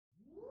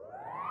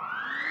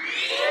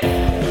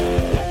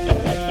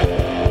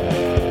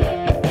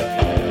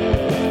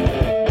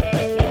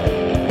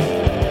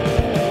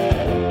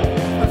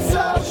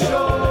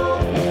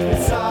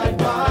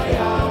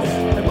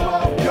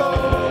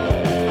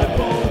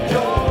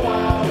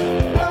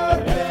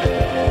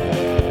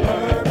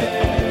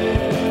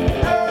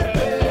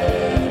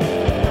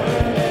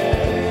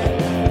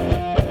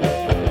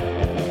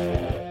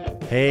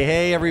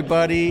Hey,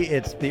 everybody.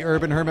 It's the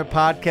Urban Hermit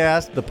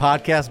Podcast. The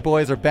podcast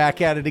boys are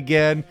back at it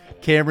again.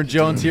 Cameron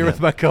Jones here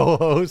with my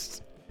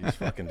co-host. He's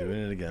fucking doing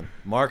it again.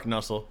 Mark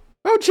Nussel.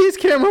 Oh, geez,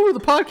 Cameron, we're the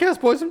podcast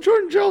boys. I'm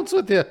Jordan Jones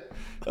with you.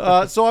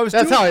 That's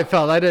how I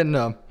felt. I didn't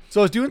know. So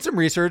I was doing some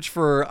research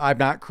for I'm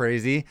Not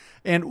Crazy.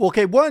 And,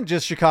 okay, one,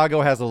 just Chicago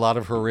has a lot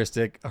of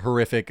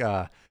horrific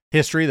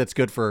history that's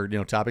good for,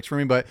 topics for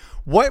me. But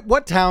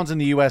what towns in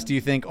the U.S. do you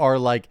think are,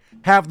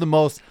 have the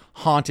most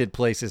haunted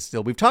places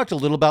still? We've talked a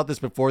little about this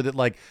before,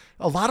 that,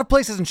 a lot of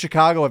places in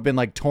Chicago have been,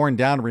 torn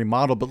down and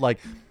remodeled. But,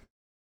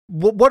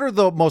 what are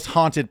the most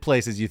haunted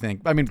places, you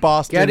think? I mean,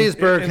 Boston.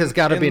 Gettysburg has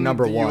got to be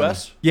number one.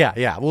 US?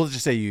 Yeah. We'll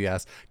just say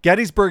U.S.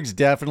 Gettysburg's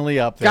definitely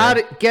up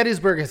there.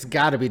 Gettysburg has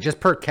got to be, just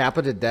per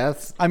capita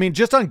deaths. I mean,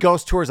 just on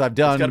ghost tours I've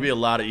done. There's got to be a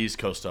lot of East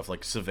Coast stuff,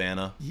 like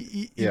Savannah.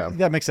 Yeah.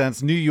 That makes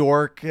sense. New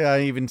York,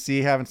 I even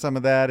see having some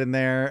of that in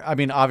there. I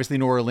mean, obviously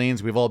New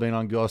Orleans. We've all been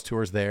on ghost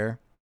tours there.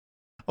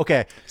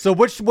 Okay, so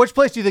which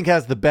place do you think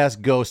has the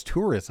best ghost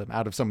tourism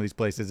out of some of these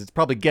places? It's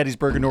probably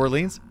Gettysburg and New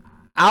Orleans.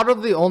 Out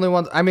of the only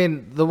ones, I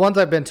mean, the ones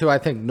I've been to, I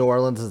think New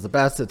Orleans is the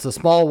best. It's a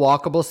small,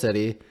 walkable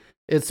city.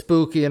 It's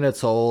spooky and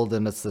it's old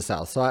and it's the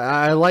South. So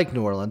I like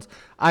New Orleans.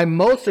 I'm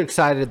most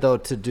excited, though,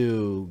 to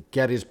do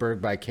Gettysburg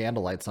by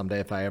candlelight someday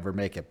if I ever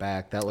make it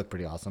back. That looked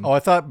pretty awesome. Oh, I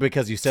thought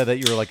because you said that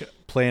you were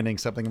planning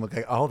something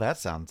and oh, that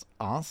sounds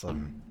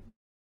awesome.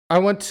 I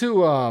went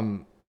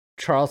to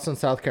Charleston,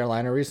 South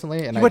Carolina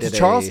recently. And You went to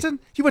Charleston?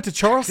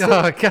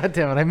 Oh, God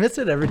damn it. I miss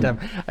it every time.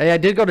 I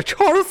did go to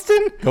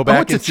Charleston. Go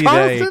back and see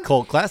the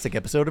cult classic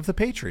episode of The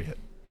Patriot.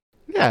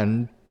 Yeah,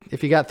 and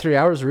if you got 3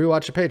 hours,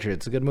 rewatch The Patriot.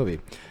 It's a good movie.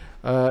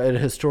 It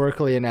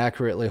historically and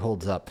accurately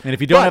holds up. And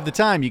if you don't have the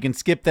time, you can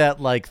skip that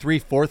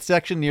 3/4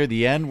 section near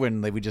the end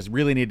when we just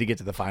really need to get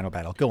to the final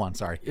battle. Go on,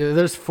 sorry.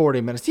 There's 40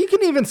 minutes. You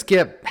can even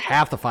skip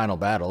half the final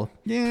battle.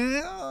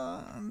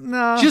 Yeah,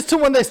 no. Just to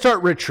when they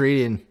start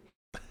retreating.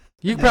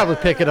 You can probably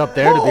pick it up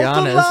there, to be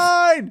honest. The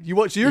line!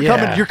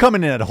 You're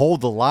coming in at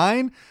hold the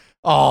line?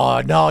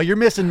 Oh, no, you're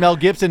missing Mel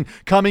Gibson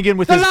coming in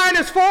with the line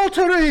is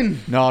faltering!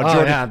 No,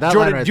 Jordan, Jordan,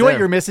 line right do you know what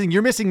you're missing?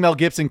 You're missing Mel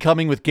Gibson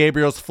coming with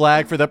Gabriel's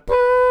flag for the...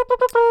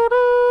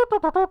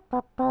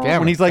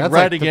 when he's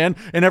riding in,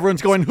 and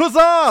everyone's going,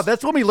 huzzah!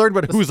 That's when we learned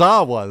what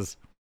huzzah was.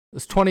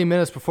 It's 20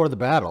 minutes before the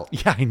battle.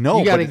 Yeah, I know.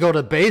 You got to go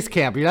to base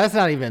camp. That's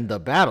not even the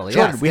battle.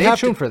 Jordan, we have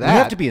to for that. We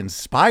have to be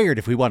inspired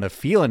if we want to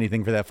feel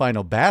anything for that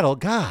final battle.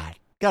 God.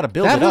 Got to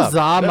build it up.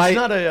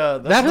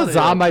 That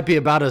huzzah might be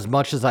about as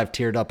much as I've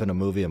teared up in a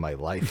movie in my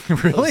life.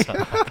 Really?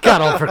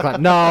 Got all for clap.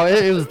 No,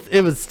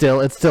 it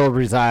still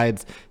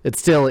resides. It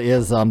still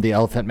is the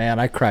Elephant Man.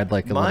 I cried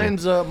like a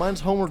little. Mine's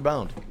Homeward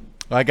Bound.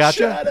 I got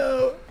you.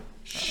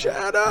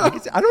 Shadow.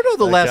 I don't know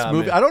the last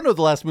movie. I don't know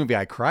the last movie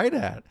I cried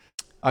at.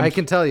 I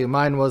can tell you,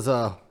 mine was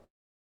the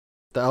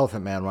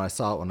Elephant Man when I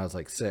saw it when I was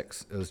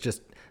 6. It was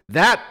just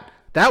that.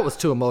 That was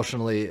too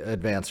emotionally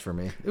advanced for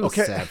me. It was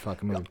a sad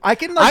fucking movie.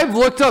 I've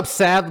looked up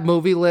sad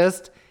movie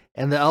list,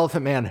 and the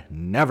Elephant Man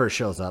never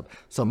shows up.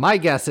 So my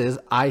guess is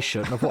I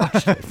shouldn't have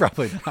watched it.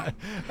 Probably not.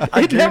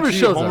 It never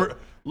shows up.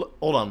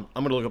 Hold on.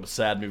 I'm going to look up a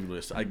sad movie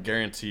list. I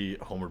guarantee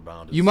Homeward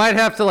Bound is... You might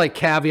have to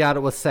caveat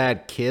it with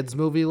sad kids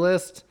movie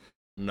list.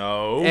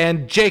 No.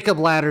 And Jacob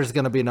Ladder's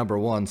going to be number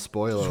 1.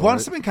 Spoiler alert. Want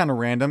something kind of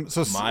random?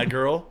 So My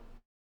Girl.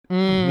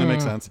 That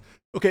makes sense.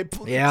 Okay,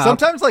 yeah.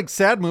 Sometimes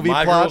sad movie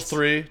My plots. Girl's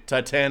 3,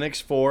 Titanic's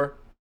 4.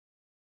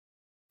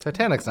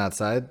 Titanic's not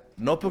sad.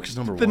 Notebook is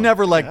number 1. The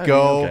Never Let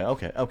Go.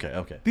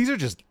 Okay. These are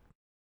just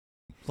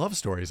love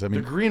stories. I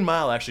mean, The Green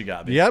Mile actually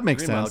got me. Yeah, it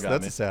makes sense.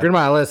 That's a sad. Green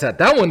Mile is sad.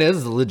 That one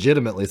is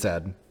legitimately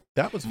sad.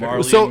 That was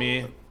Marley and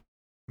Me.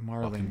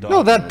 Marley.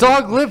 No, that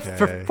dog lived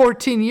for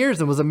 14 years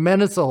and was a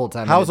menace the whole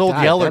time. How's Old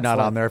Yeller not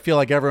on there? I feel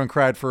like everyone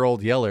cried for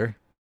Old Yeller.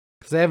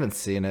 Because I haven't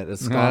seen it.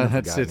 It's gone.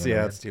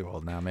 It's too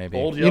old now, maybe.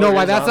 You know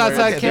why that's not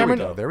sad,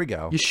 Cameron? There we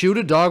go. You shoot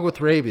a dog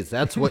with rabies.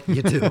 That's what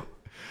you do.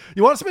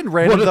 You want something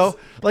random, though?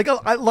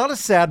 A lot of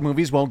sad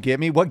movies won't get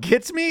me. What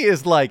gets me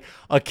is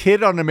a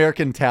kid on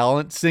American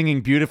Talent singing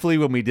beautifully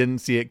when we didn't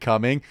see it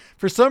coming.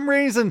 For some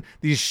reason,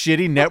 these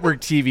shitty network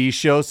TV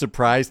show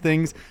surprise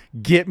things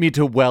get me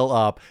to well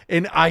up.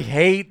 And I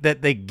hate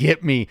that they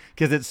get me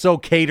because it's so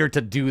catered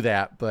to do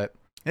that, but...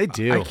 They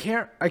do.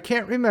 I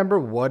can't remember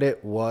what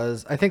it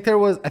was. I think it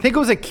was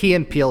a Key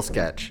and Peele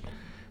sketch.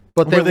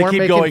 But they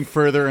keep going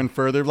further and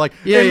further. My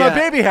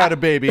baby had a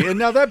baby, and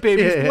now that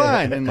baby's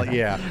blind. And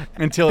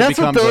until that's it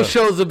becomes what those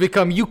shows have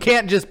become. You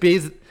can't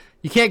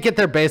get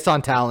there based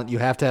on talent. You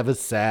have to have a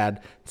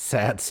sad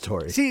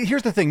story. See,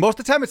 here's the thing. Most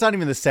of the time, it's not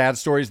even the sad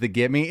stories that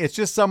get me. It's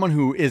just someone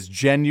who is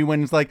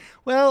genuine. It's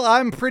well,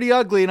 I'm pretty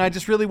ugly, and I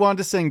just really wanted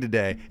to sing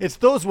today. It's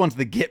those ones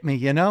that get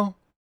me,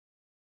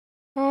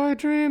 I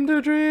dreamed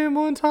a dream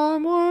one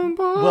time, one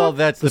boy. Well,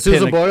 that's the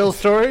Susan Boyle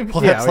story.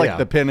 Well, that's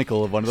the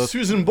pinnacle of one of those.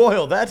 Susan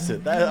Boyle, that's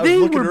it. They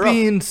were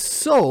being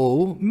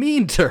so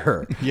mean to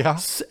her. Yeah.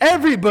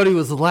 Everybody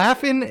was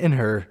laughing in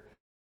her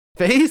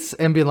face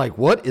and being like,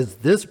 what is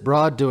this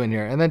broad doing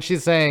here? And then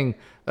she's saying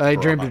I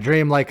dreamed a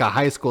dream like a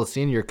high school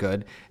senior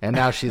could, and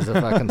now she's a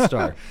fucking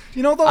star.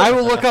 Though, I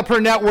will look up her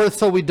net worth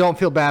so we don't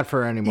feel bad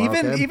for her anymore.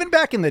 Even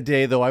back in the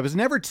day, though, I was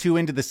never too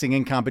into the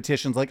singing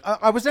competitions. Like,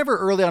 I was never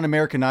early on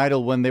American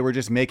Idol when they were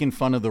just making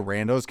fun of the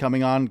randos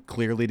coming on,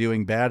 clearly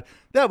doing bad.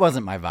 That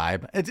wasn't my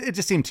vibe. It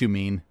just seemed too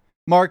mean.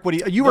 Mark,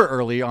 you were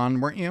early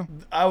on, weren't you?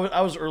 I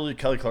was early.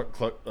 Kelly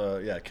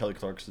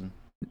Clarkson.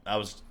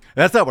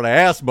 That's not what I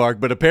asked, Mark,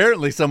 but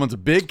apparently someone's a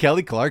big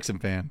Kelly Clarkson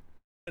fan.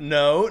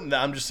 No,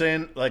 I'm just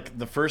saying, like,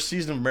 the first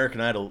season of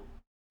American Idol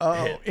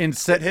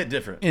hit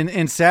different.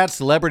 In sad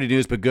celebrity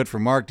news, but good for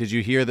Mark, did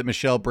you hear that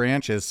Michelle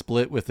Branch has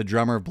split with the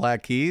drummer of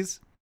Black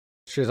Keys?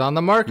 She's on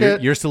the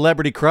market. Your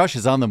celebrity crush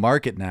is on the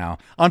market now.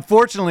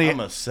 Unfortunately, I'm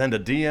going to send a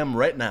DM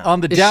right now.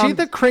 Is she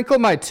the Crinkle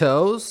My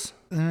Toes?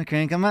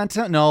 Crinkle My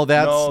Toes? No,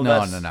 that's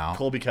no.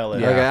 Colby Calais.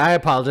 Yeah. Okay, I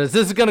apologize.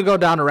 This is going to go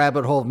down a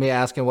rabbit hole of me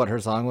asking what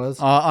her song was.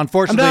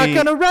 Unfortunately, I'm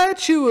not going to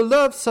write you a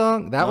love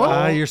song. That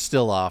one? You're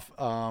still off.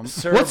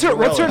 What's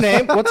her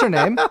name? What's her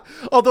name?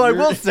 Although I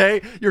will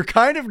say, you're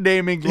kind of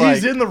naming like...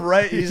 He's in the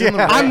right. In the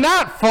right. I'm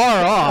not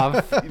far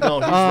off. No,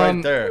 he's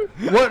right there.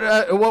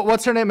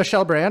 What's her name?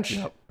 Michelle Branch?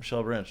 Yep.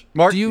 Michelle Branch.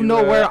 Mark, do you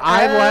know where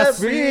I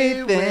last...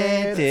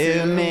 Everything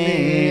to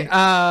me.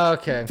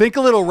 Okay. Think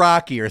a little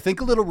rocky or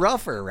think a little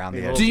rougher around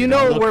the edge. Do you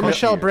know where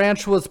Michelle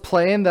Branch was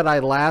playing that I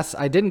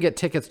didn't get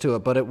tickets to it,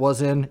 but it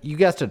was in, you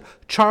guessed it,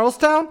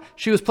 Charlestown?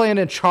 She was playing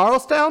in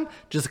Charlestown,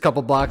 just a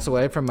couple blocks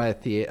away from my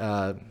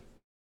theater.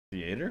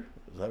 Theater?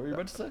 Is that what you're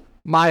about to say?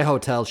 My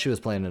hotel, she was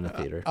playing in a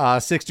theater.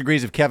 6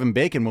 Degrees of Kevin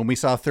Bacon. When we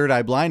saw Third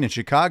Eye Blind in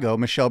Chicago,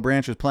 Michelle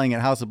Branch was playing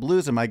at House of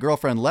Blues, and my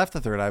girlfriend left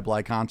the Third Eye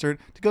Blind concert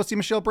to go see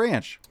Michelle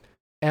Branch.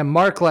 And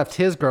Mark left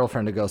his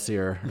girlfriend to go see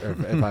her,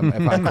 if I'm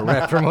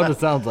correct from what it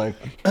sounds like.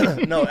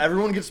 No,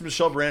 everyone gets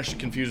Michelle Branch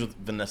confused with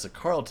Vanessa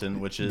Carlton,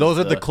 which is... Those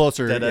are the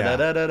closer...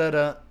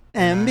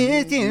 I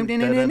miss you.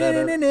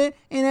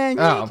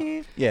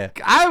 Yeah,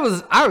 I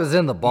was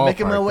in the ballpark.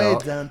 Making my way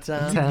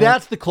downtown.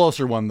 That's the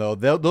closer one, though.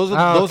 Those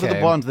are the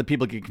ones that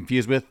people get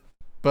confused with.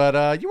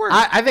 But you were.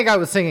 I think I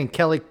was singing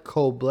Kelly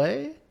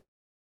Cobley.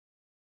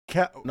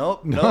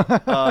 Nope.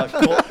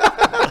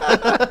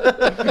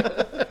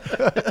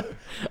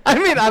 I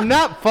mean, I'm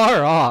not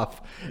far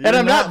off, and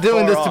I'm not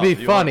doing this to be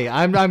funny.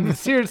 I'm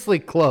seriously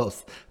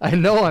close. I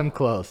know I'm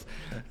close.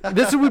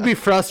 This would be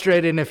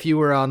frustrating if you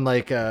were on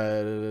like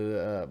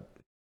a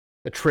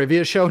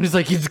trivia show and he's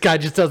like, this guy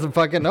just doesn't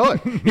fucking know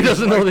it. He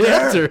doesn't know the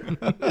answer.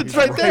 It's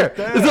right there.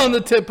 It's on the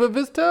tip of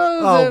his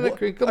toes.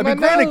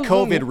 Granted,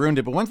 COVID ruined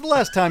it, but when's the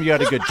last time you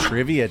had a good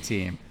trivia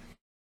team?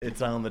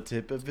 It's on the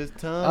tip of his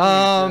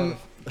tongue.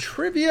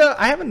 Trivia.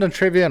 I haven't done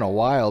trivia in a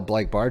while,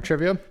 like bar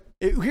trivia.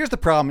 Here's the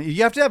problem: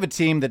 you have to have a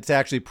team that's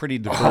actually pretty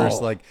diverse.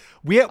 I'll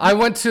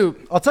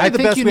tell you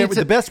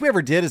the best we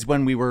ever did is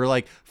when we were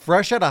like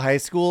fresh out of high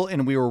school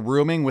and we were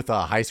rooming with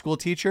a high school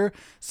teacher.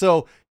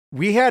 So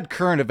we had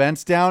current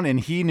events down, and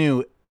he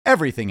knew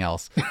everything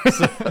else.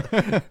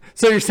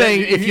 So you're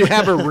saying if you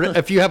have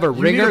a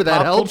ringer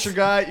that helps? Culture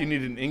guy, you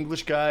need an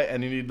English guy,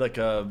 and you need like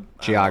a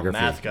geography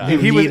math guy.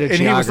 He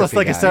was just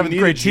like a 7th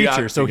grade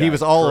teacher, so he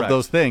was all of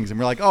those things, and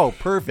we're like, oh,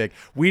 perfect.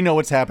 We know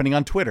what's happening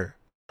on Twitter.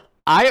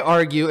 I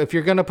argue if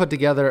you're going to put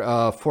together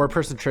a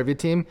 4-person trivia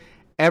team,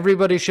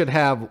 everybody should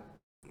have.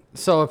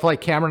 So if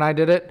like Cameron and I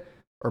did it,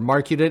 or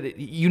Mark, you did it,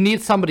 you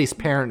need somebody's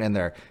parent in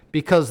there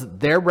because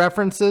their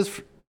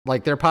references,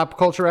 like their pop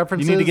culture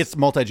references, you need to get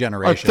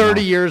multi-generational.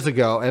 30 years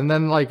ago, and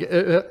then like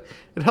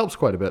it helps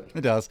quite a bit.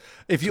 It does.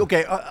 If you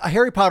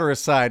Harry Potter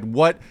aside,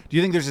 what do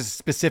you think? There's a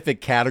specific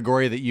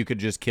category that you could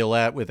just kill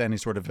at with any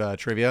sort of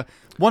trivia?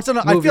 I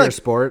feel like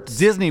sports.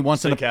 Disney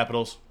wants state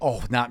capitals.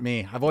 Oh, not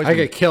me. I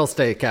could kill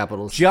state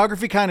capitals.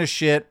 Geography kind of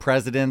shit.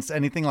 Presidents,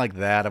 anything like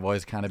that. I've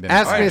always kind of been.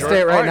 Ask me a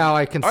state right now.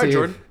 I can see.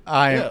 Jordan.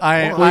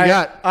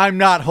 I'm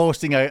not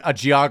hosting a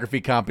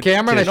geography competition.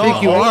 Cameron, I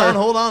think you are.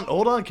 Hold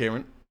on,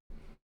 Cameron.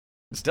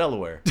 It's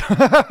Delaware.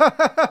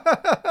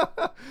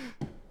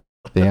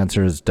 The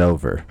answer is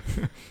Dover.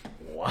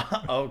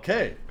 Wow.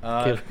 Okay.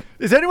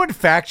 Is anyone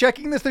fact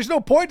checking this? There's no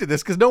point to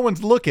this because no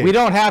one's looking. We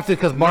don't have to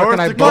because Mark North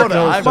and I Dakota. both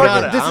know. I've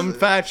got it. I'm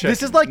fact checking.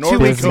 This is like 2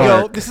 weeks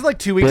ago. This is like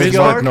 2 weeks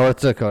ago. North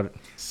Dakota.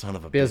 Son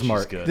of a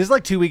Bismarck. bitch. This is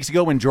like 2 weeks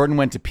ago when Jordan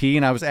went to pee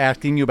and I was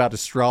asking you about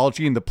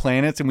astrology and the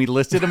planets and we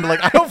listed them.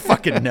 Like, I don't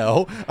fucking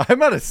know. I'm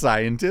not a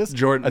scientist.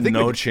 Jordan, I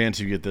think chance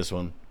you get this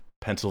one.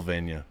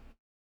 Pennsylvania.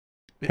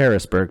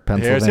 Harrisburg,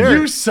 Pennsylvania.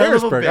 You son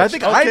of a bitch. I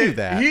think I knew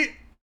that.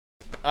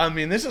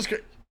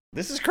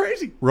 This is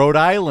crazy. Rhode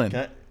Island.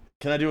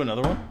 Can I do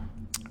another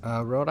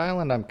one? Rhode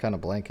Island, I'm kind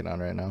of blanking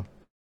on right now.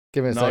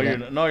 Give me a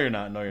second. No, you're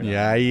not.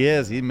 Yeah, he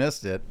is. He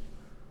missed it.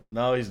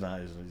 No, he's not.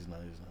 He's not.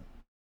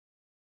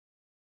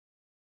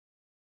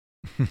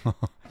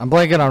 I'm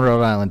blanking on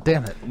Rhode Island.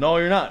 Damn it. No,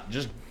 you're not.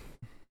 Just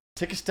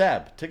take a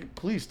stab.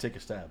 Please take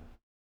a stab.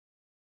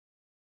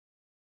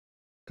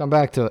 Come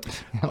back to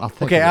it.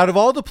 Okay, out of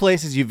all the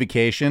places you've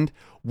vacationed,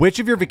 which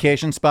of your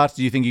vacation spots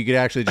do you think you could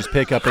actually just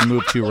pick up and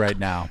move to right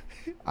now?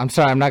 I'm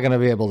sorry, I'm not going to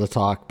be able to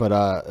talk,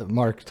 but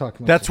Mark, talk.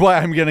 That's why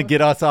I'm going to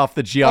get us off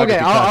the geography.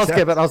 Okay,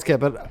 I'll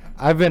skip it.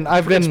 I've been.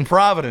 It's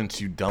Providence,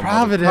 you dumb.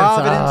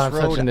 Providence,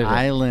 Rhode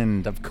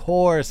Island. Of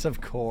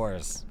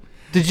course.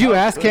 Did you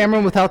ask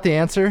Cameron without the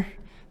answer?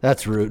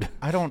 That's rude.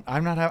 I don't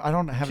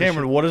have.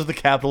 Cameron, what is the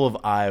capital of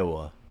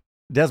Iowa?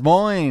 Des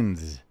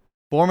Moines,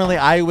 formerly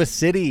Iowa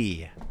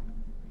City.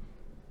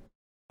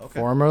 Okay.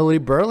 Formerly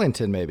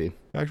Burlington, maybe.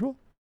 Actual?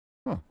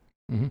 Huh.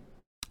 Mm-hmm.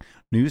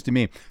 News to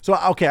me. So,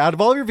 okay, out of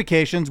all your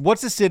vacations,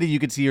 what's a city you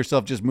could see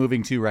yourself just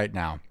moving to right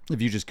now?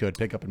 If you just could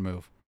pick up and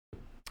move.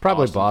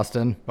 Probably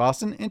Boston.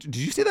 Boston? Did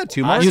you say that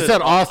too, Mark? You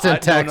said Austin,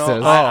 Texas.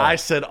 No. I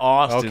said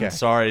Austin. Okay.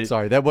 Sorry,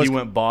 that was. You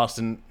went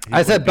Boston.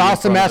 I said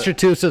Boston,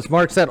 Massachusetts.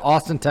 Mark said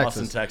Austin,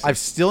 Texas. I've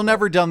still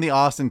never done the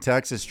Austin,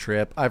 Texas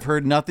trip. I've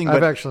heard nothing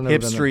but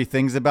hipstery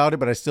things about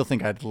it, but I still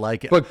think I'd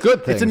like it. But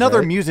good things. It's another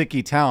right?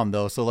 music-y town,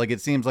 though, so like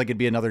it seems like it'd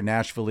be another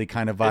Nashville-y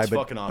kind of vibe. It's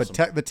fucking awesome.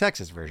 But the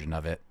Texas version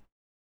of it.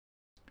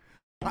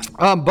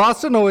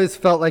 Boston always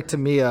felt like to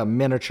me a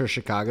miniature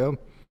Chicago.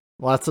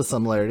 Lots of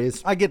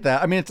similarities. I get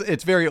that. I mean,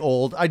 it's very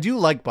old. I do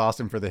like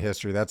Boston for the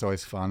history. That's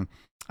always fun.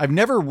 I've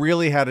never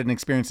really had an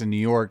experience in New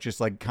York,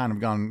 just like kind of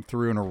gone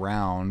through and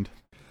around.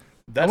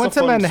 That's I went a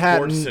fun to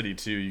Manhattan. sports city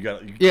too.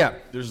 Yeah.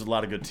 There's a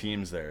lot of good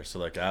teams there. So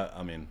like,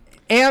 I mean,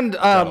 and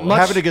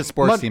having a good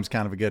sports team's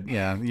kind of a good.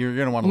 Yeah, you're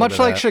gonna want to. Much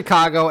like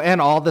Chicago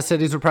and all the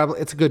cities are probably.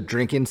 It's a good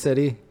drinking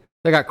city.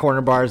 They got corner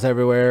bars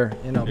everywhere.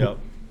 You know. Yep.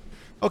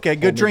 Okay,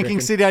 good drinking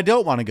city I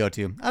don't want to go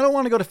to. I don't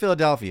want to go to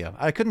Philadelphia.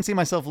 I couldn't see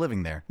myself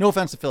living there. No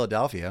offense to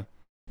Philadelphia.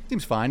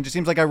 Seems fine. Just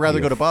seems like I'd rather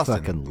go to Boston.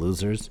 Fucking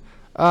losers.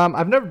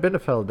 I've never been to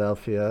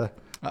Philadelphia.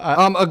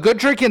 A good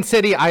drinking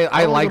city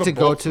I like to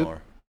go to.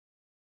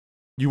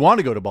 You want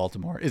to go to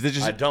Baltimore? Is it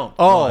just? I don't.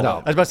 Oh, no.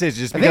 I was about to say it's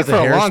just because of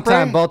hairspray? For a long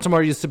time,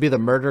 Baltimore used to be the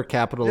murder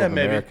capital of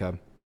America.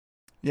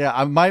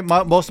 Yeah, my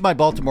most of my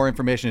Baltimore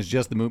information is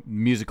just the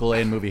musical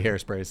and movie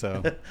Hairspray.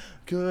 So,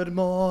 good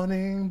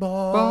morning,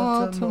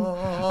 Baltimore.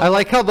 I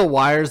like how The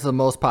Wire's the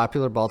most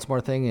popular Baltimore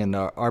thing in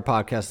our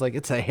podcast. Like,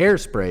 it's a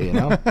hairspray, you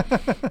know.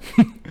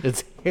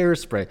 It's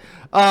hairspray.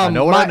 I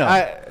know what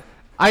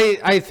I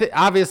know.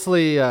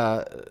 Obviously,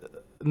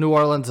 New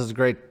Orleans is a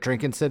great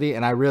drinking city,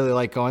 and I really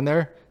like going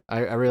there.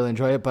 I really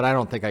enjoy it, but I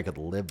don't think I could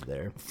live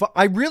there.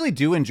 I really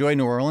do enjoy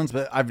New Orleans,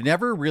 but I've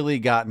never really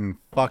gotten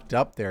fucked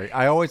up there.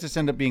 I always just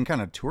end up being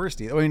kind of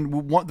touristy. I mean,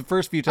 the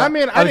first few times. I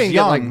mean, I didn't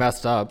get like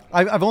messed up.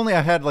 I've only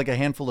had like a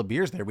handful of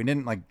beers there. We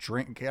didn't like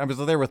drink. I was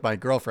there with my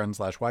girlfriend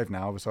 / wife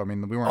now, so I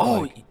mean, we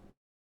weren't.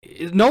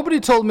 Nobody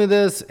told me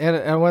this, and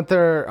I went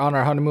there on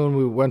our honeymoon.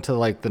 We went to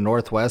like the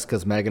Northwest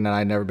because Megan and I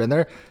had never been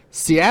there.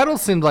 Seattle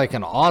seemed like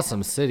an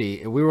awesome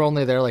city. We were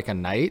only there like a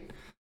night.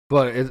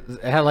 But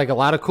it had like a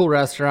lot of cool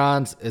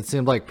restaurants. It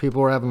seemed like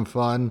people were having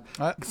fun.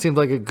 It seemed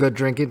like a good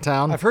drinking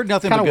town. I've heard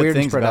nothing but good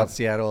things about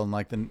Seattle and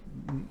like the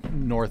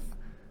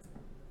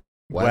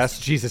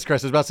Northwest. Jesus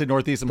Christ, I was about to say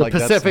Northeast. I'm the like,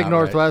 Pacific that's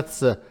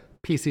Northwest,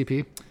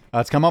 PCP.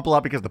 It's come up a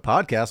lot because the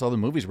podcast, all the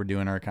movies we're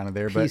doing are kind of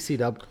there. But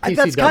PCW.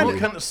 That's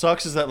kind of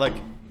sucks is that like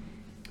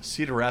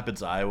Cedar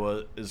Rapids,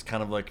 Iowa is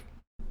kind of like,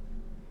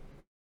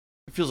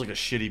 it feels like a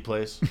shitty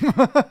place.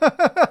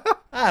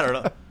 I don't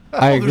know.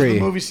 I agree. There's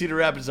the movie Cedar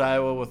Rapids,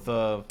 Iowa with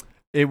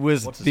it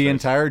was the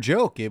entire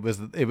joke. It was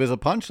a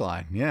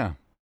punchline. Yeah.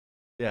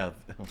 Yeah.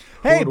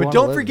 Hey, but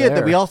don't forget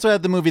that we also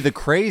had the movie The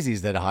Crazies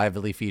that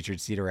heavily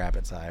featured Cedar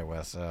Rapids,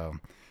 Iowa. So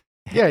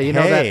yeah, you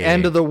know that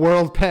end of the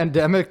world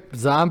pandemic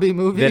zombie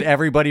movie that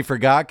everybody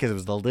forgot because it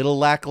was a little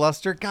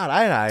lackluster. God,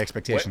 I had high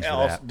expectations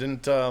for that.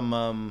 Didn't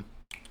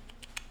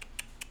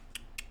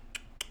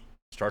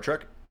Star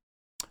Trek?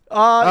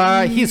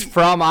 He's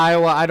from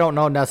Iowa. I don't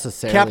know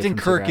necessarily. Captain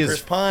Kirk is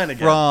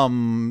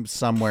from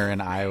somewhere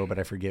in Iowa, but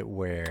I forget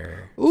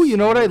where. Ooh, you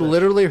know what I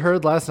literally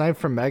heard last night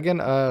from Megan?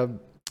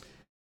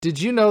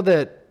 Did you know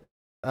that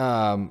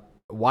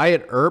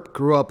Wyatt Earp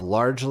grew up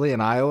largely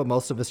in Iowa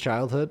most of his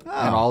childhood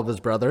and all of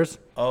his brothers?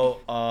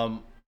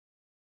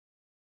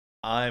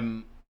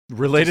 I'm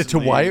related to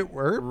Wyatt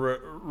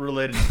Earp?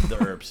 Related to the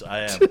Earps.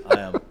 I am.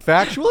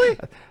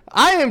 Factually?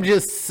 I'm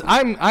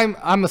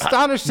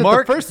astonished that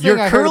Mark, the first thing your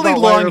I heard curly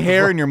about long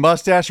hair and your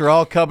mustache are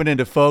all coming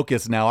into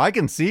focus now. I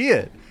can see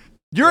it.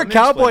 You're a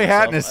cowboy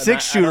hat and a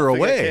 6-shooter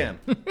away.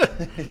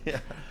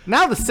 Yeah.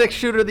 Now the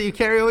 6-shooter that you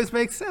carry always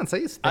makes sense. I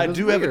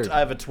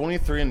have a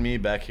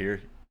 23andMe back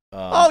here.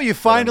 You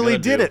finally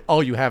did it. Oh,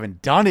 you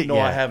haven't done it yet. No,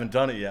 I haven't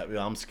done it yet.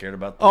 I'm scared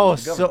about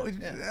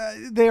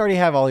the they already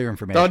have all your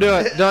information.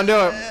 Don't do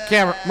it.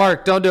 Cameron,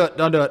 Mark, don't do it.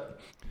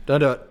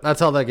 That's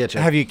how they get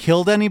you. Have you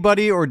killed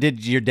anybody, or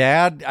did your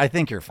dad? I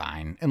think you're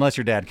fine, unless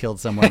your dad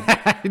killed someone.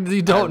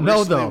 You don't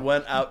know, though. I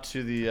went out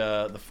to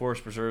the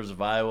forest preserves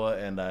of Iowa,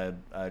 and I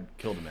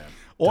killed a man.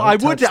 Well,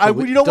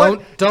 you know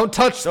what? Don't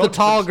touch the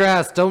tall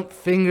grass. Don't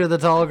finger the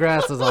tall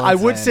grass. I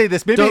would say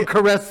this. Maybe don't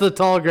caress the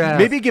tall grass.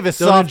 Maybe give a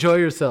soft. Enjoy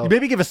yourself.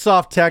 Maybe give a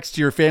soft text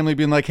to your family,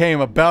 being like, "Hey,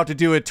 I'm about to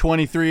do a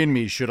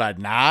 23andMe. Should I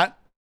not?"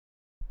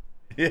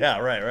 Yeah,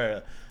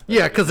 right.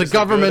 Yeah, because the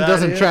government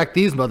doesn't track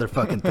these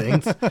motherfucking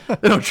things.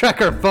 They don't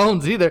track our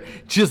phones either.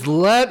 Just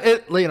let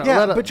it,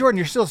 but Jordan,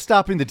 you're still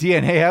stopping the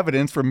DNA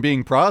evidence from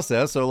being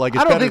processed. So, like,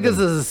 it's I don't think this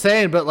is a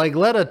saying, but like,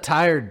 let a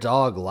tired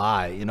dog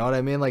lie. You know what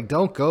I mean? Like,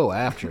 don't go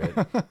after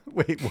it.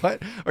 Wait,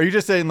 what? Are you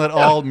just saying let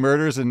all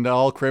murders and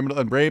all criminal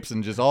and rapes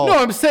and just all? No,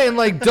 I'm saying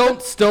like,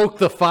 don't stoke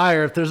the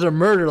fire. If there's a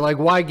murder, like,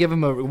 why give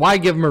him a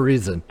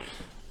reason?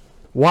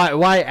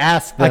 Why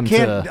ask them?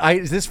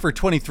 Is this for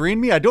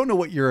 23andMe? I don't know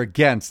what you're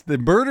against. The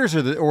murders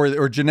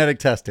or genetic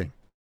testing?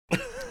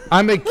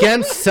 I'm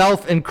against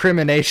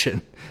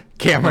self-incrimination,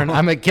 Cameron.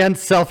 I'm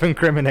against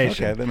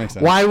self-incrimination. Okay, that makes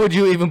sense. Why would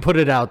you even put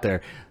it out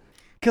there?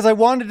 Because I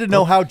wanted to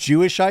know how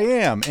Jewish I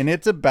am, and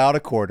it's about a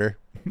quarter.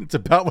 It's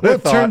about what I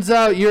thought. It turns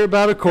out you're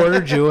about a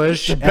quarter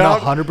Jewish and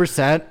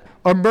 100%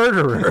 a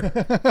murderer.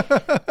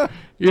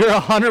 You're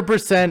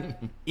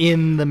 100%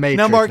 in the matrix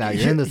now. Mark,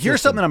 You're in the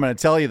here's something I'm going to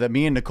tell you that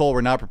me and Nicole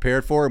were not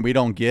prepared for and we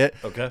don't get.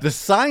 Okay. The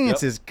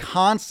science is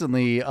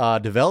constantly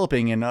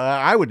developing and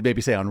I would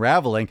maybe say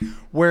unraveling,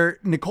 where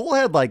Nicole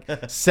had like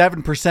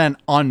 7%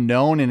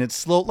 unknown and it's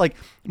slow. Like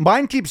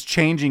mine keeps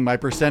changing my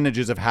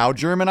percentages of how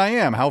German I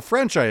am, how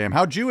French I am,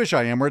 how Jewish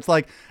I am, where it's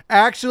like,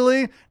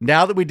 actually,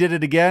 now that we did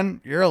it again,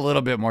 you're a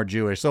little bit more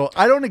Jewish. So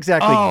I don't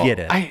exactly get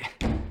it.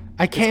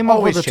 I came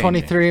up with a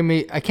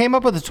 23andMe. I came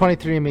up with a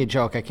 23andMe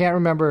joke. I can't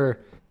remember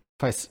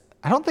if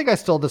I don't think I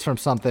stole this from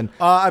something.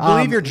 I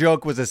believe your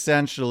joke was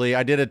essentially,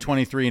 I did a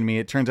 23andMe.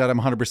 It turns out I'm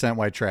 100%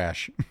 white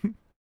trash.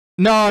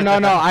 No.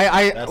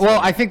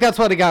 I think that's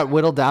what it got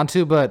whittled down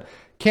to. But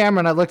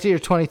Cameron, I looked at your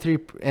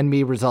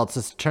 23andMe results.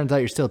 It turns out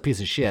you're still a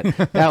piece of shit.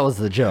 That was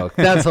the joke.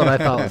 That's what I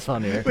thought was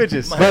funnier. But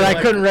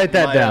I couldn't write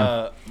that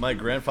down. My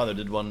grandfather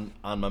did one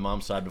on my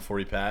mom's side before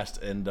he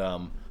passed, and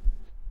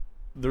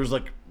there was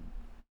like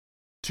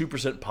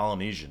 2%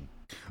 Polynesian.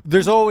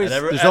 There's always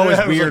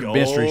weird like,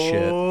 mystery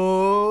shit.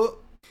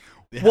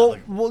 Yeah,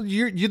 well,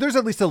 there's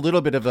at least a little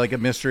bit of like a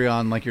mystery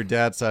on like your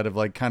dad's side of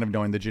like kind of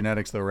knowing the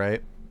genetics though,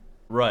 right?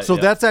 Right. So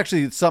that's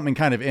actually something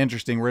kind of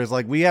interesting. Whereas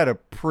like we had a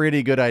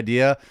pretty good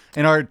idea,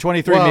 and our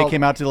 23andMe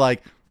came out to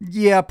like,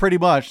 yeah, pretty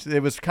much.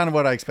 It was kind of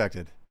what I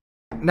expected.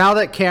 Now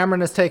that Cameron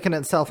has taken it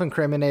and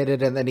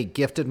self-incriminated and then he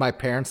gifted my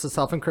parents the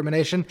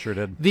self-incrimination. Sure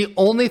did. The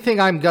only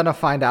thing I'm going to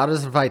find out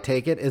is if I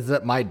take it is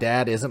that my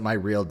dad isn't my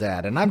real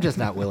dad. And I'm just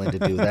not willing to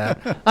do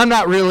that. I'm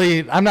not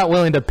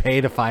willing to pay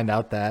to find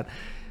out that.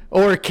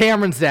 Or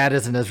Cameron's dad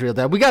isn't his real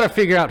dad. We got to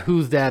figure out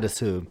whose dad is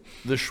who.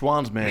 The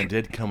Schwann's man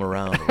did come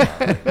around a lot.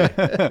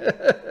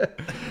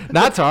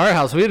 Not to our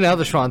house. We didn't have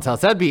the Schwann's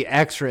house. That'd be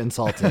extra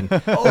insulting.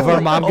 If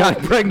our mom got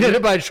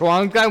pregnant by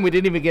Schwann's guy and we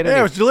didn't even get it. Yeah,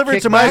 I was delivering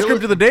some ice cream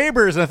to the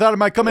neighbors and I thought it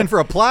might come in for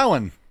a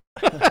plowing.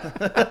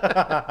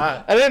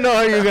 I didn't know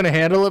how you were going to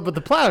handle it, but the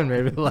plowing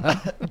made me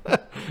laugh. I'm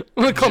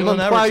going to come and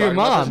plow your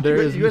mom.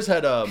 You guys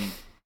had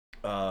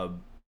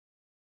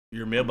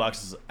your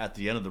mailbox is at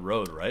the end of the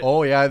road, right?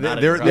 Oh yeah,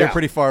 they're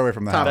pretty far away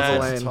from the house. Top of the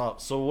lane.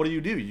 So what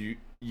do?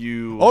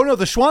 You Oh no,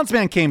 the Schwann's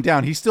man came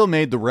down. He still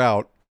made the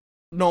route.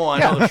 No, I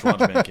know the Schwann's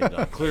man came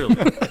down. Clearly,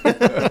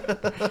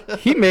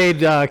 he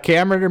made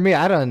Cameron or me.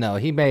 I don't know.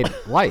 He made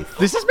life.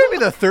 This is maybe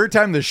the third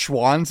time the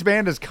Schwann's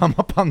band has come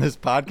up on this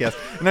podcast,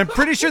 and I'm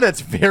pretty sure that's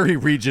very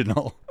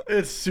regional.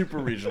 It's super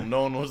regional.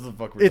 No one knows the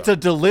fuck we're It's talking.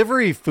 a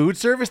delivery food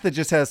service that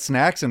just has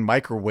snacks and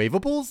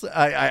microwavables.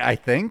 I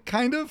think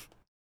kind of.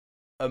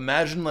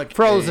 Imagine like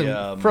frozen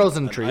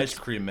an treats. ice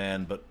cream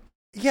man, but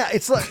yeah,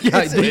 it's like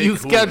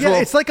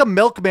it's like a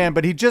milkman,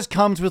 but he just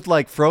comes with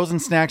like frozen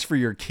snacks for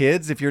your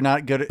kids if you're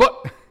not good at.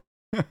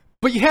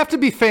 But you have to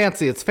be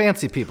fancy. It's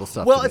fancy people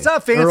stuff. Well, it's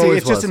not fancy.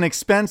 It's just an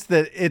expense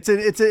that it's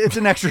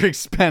an extra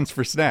expense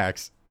for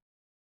snacks.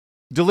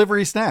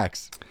 Delivery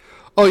snacks.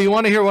 Oh, you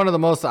want to hear one of the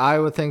most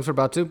Iowa things we're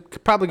about to?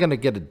 Probably going to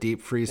get a deep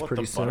freeze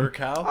pretty soon. Butter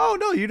cow? Oh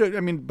no, you don't.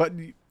 I mean, but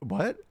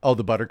what? Oh,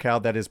 the butter cow.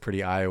 That is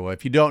pretty Iowa.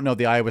 If you don't know,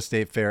 the Iowa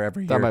State Fair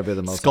every year might be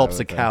the most sculpts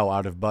Iowa a cow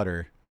out of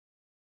butter.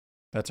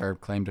 That's our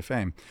claim to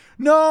fame.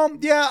 No,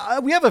 yeah,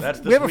 we have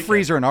a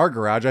freezer in our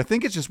garage. I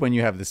think it's just when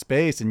you have the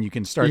space and you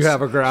can start. You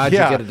have a garage.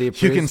 Yeah, you get a deep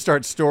freeze. You can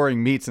start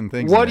storing meats and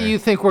things. What do you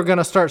think we're going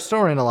to start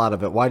storing a lot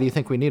of it? Why do you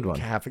think we need one?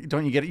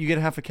 Don't you get it? You get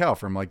half a cow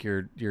from like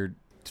your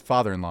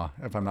father-in-law,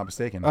 if I'm not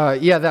mistaken.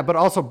 Yeah, that, but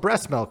also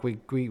breast milk. We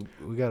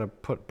got to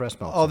put breast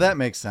milk. Oh, that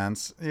makes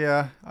sense.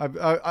 Yeah,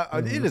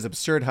 it is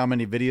absurd how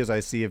many videos I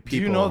see of people.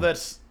 Do you know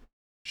that's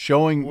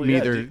showing me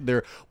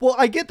their? Well,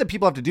 I get that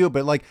people have to do it,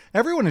 but like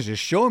everyone is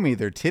just showing me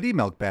their titty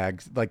milk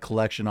bags like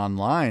collection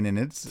online, and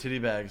it's titty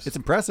bags. It's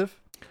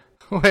impressive.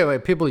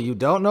 Wait, people you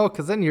don't know?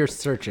 Because then you're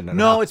searching it.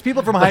 No, it's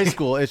people from high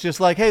school. It's just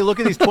like, hey, look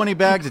at these 20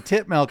 bags of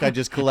tit milk I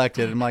just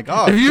collected. I'm like,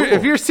 oh,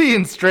 if you're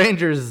seeing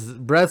strangers'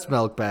 breast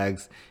milk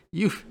bags,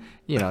 you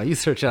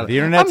search out the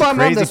internet's a crazy I'm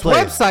on this place.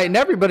 website and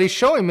everybody's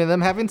showing me them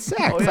having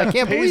sex. I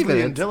can't believe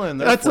it. And Dylan,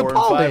 they're That's 4 and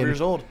 5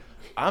 years old.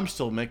 I'm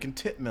still making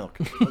tit milk.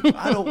 Like,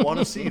 I don't want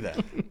to see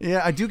that.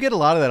 Yeah, I do get a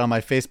lot of that on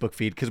my Facebook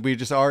feed because we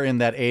just are in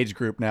that age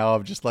group now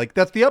of just like,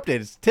 that's the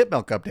update. It's tit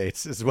milk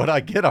updates is what I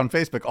get on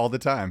Facebook all the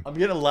time. I'm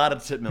getting a lot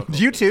of tit milk.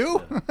 You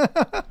too?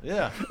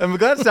 Yeah. I'm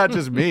glad it's not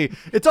just me.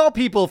 It's all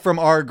people from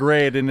our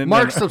grade. And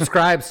Mark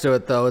subscribes to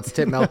it, though. It's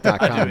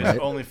titmilk.com, I do. It's right?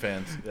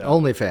 OnlyFans. Yeah.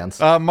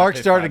 OnlyFans. Mark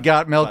started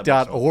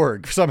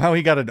gotmilk.org. Somehow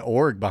he got an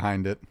org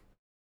behind it.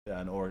 Yeah,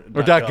 an org.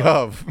 Or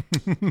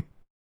 .gov.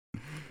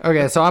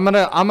 Okay, so I'm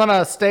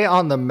gonna stay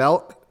on the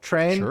milk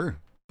train, Sure.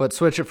 but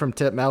switch it from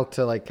tit milk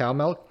to like cow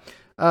milk.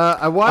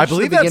 I watched I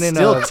believe the that's beginning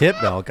still of tit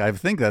milk. I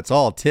think that's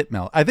all tit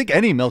milk. I think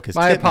any milk is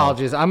my tit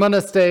apologies. I'm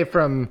gonna stay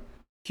from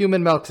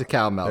human milk to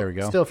cow milk. There we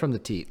go. Still from the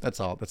teat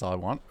milk. That's all I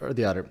want. or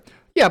the udder.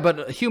 Yeah,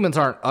 but humans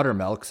aren't udder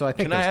milk, so I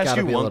think Can I there's ask got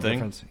to you be a one little thing?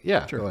 difference.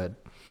 Yeah, go ahead.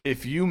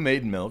 If you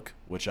made milk,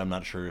 which I'm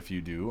not sure if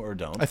you do or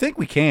don't. I think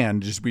we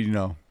can, just we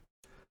know.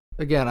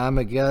 Again, I'm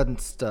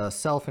against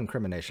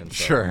self-incrimination.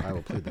 So Sure. I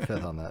will plead the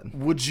fifth on that.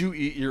 Would you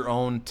eat your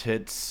own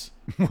tits?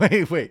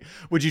 Wait.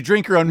 Would you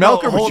drink your own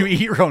milk or would you eat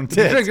your own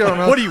tits? Drink your own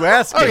milk. What are you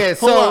asking? Okay,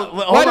 so Hold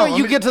why on, don't let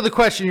you me- get to the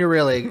question you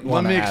really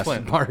want me to ask,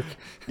 explain. Mark?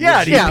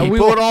 Yeah, Yeah, we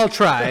people. would all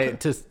try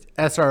to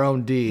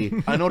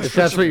SROMD. I know it's if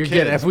that's what for you're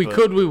getting. kids, If we but-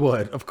 could, we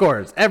would. Of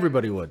course,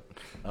 everybody would.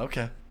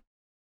 Okay.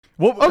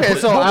 Okay,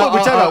 so what we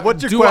talking about?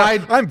 What's your do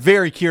question? I'm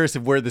very curious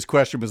of where this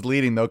question was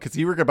leading, though, because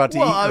you were about to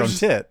Well, eat I your own was just-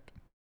 tit.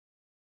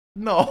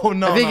 No. I think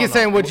no, he's no.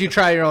 saying, would you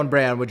try your own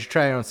brand? Would you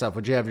try your own stuff?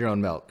 Would you have your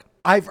own milk?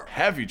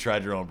 Have you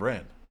tried your own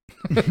brand?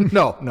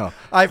 No.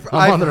 I've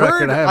I'm on the heard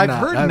record, I have I've not.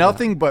 heard I have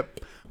nothing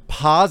but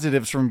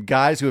positives from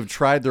guys who have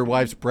tried their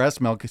wife's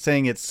breast milk,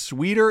 saying it's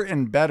sweeter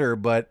and better.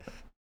 But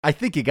I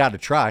think you got to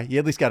try. You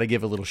at least got to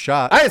give it a little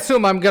shot. I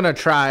assume I'm gonna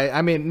try.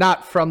 I mean,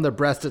 not from the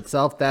breast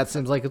itself. That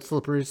seems like it's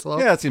slippery slope.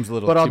 Yeah, it seems a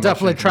little. But I'll too much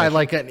definitely try information.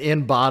 like an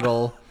in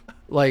bottle,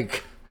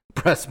 like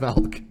breast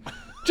milk,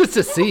 just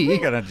to see. You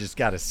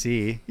gotta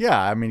see.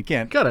 Yeah, I mean, you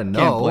can't Gotta Can't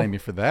know. blame you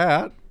for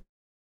that.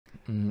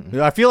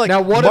 I feel like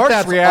Now, what if Mark's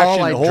that's all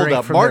reaction. I Hold drink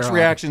up, from Mark's there on?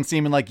 reaction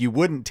seeming like you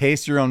wouldn't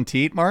taste your own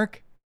teat,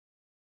 Mark.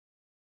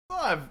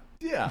 Oh,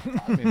 yeah.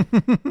 I mean,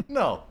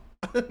 no.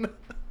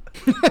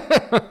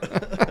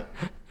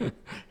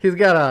 He's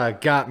got a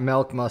got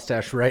milk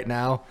mustache right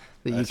now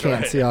that you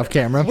can't right. see off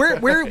camera.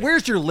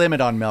 Where's your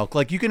limit on milk?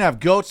 Like you can have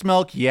goat's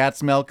milk,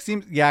 yak's milk,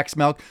 yak's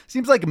milk.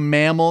 Seems like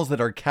mammals that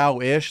are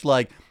cow-ish.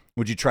 Like,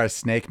 would you try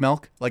snake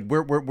milk? Like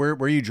where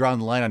are you drawing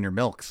the line on your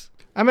milks?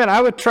 I mean,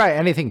 I would try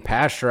anything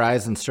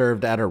pasteurized and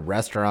served at a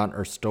restaurant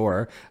or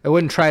store. I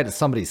wouldn't try it at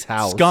somebody's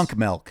house. Skunk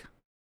milk.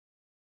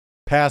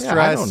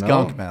 Pasteurized don't know.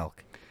 skunk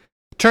milk.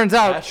 Turns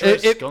out,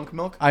 Pasteurized if skunk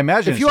milk? I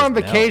imagine if it's you're on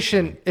just milk.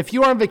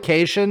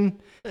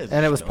 vacation,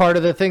 and it was part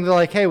of the thing, they're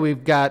like, "Hey,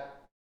 we've got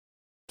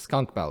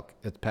skunk milk.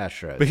 It's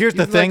pasteurized." But here's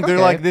the You'd be thing: they're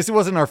 "Okay." like, this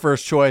wasn't our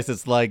first choice.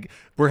 It's like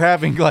we're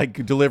having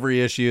like delivery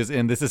issues,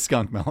 and this is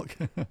skunk milk.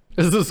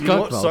 "This is You know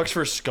skunk what milk." sucks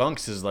for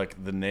skunks is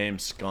like the name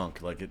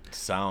skunk. Like it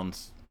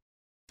sounds.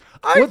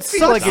 What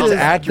feel like sucks it's is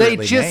accurately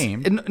they just,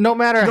 named. no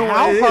matter No,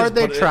 how it is, hard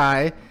they but it-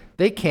 try,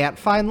 they can't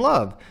find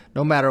love.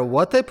 No matter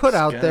what they put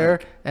out there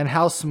Skunk. and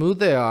how smooth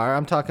they are.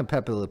 I'm talking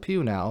Pepe Le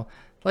Pew now.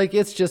 Like,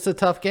 it's just a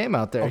tough game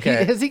out there.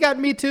 Okay. Has he got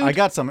Me Too? I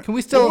got some. Can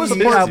we still What was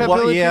support it? Pepe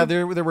Well, Le yeah,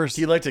 Pew? there were.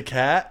 He liked a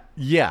cat.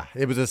 Yeah,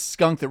 it was a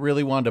skunk that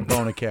really wanted to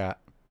bone a cat.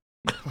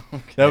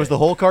 That was the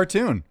whole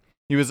cartoon.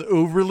 He was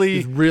overly.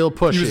 He's real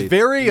pushy. He was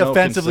very No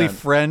offensively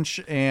consent. French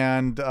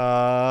and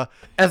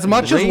As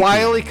much as rapey.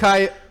 Wile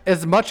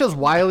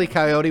E.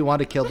 Coyote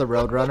wanted to kill the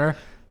Roadrunner,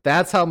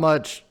 that's how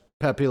much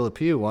Pepe Le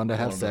Pew wanted to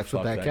have Wanted to sex with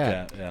fuck that that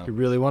cat. cat, yeah. He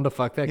really wanted to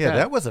fuck that Yeah, cat.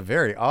 that was a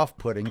very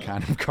off-putting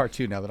kind of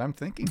cartoon. Now that I'm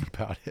thinking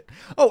about it.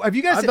 Oh, have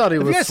you guys? I thought he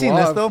have was you guys seen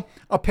this suave. though?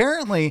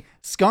 Apparently,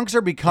 skunks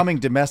are becoming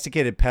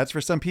domesticated pets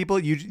for some people.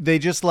 They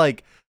just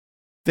like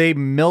they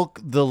milk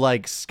the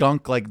like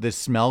skunk like the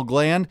smell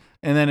gland,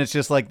 and then it's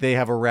just like they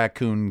have a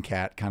raccoon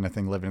cat kind of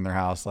thing living in their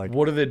house. Like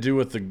What do they do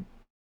with the?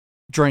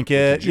 drink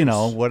it, the you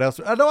know, juice. what else?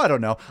 I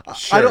don't know.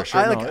 Sure, I don't, sure,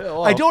 I, like,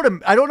 no, I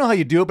don't know how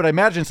you do it, but I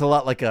imagine it's a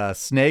lot like a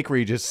snake where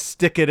you just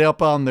stick it up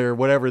on their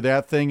whatever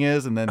that thing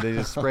is, and then they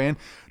just spray in.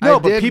 No, I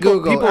but did people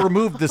Google-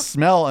 remove the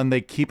smell and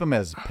they keep them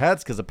as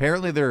pets because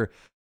apparently they're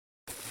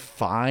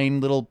fine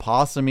little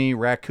possumy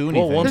raccoony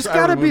Well, things. once There's I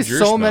gotta be removed your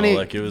so smell, many-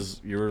 Like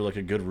you were like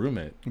a good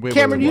roommate. Wait,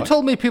 Cameron, wait, you what?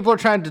 told me people are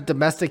trying to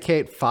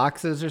domesticate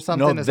foxes or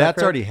something. No, Is that that's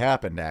correct? already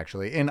happened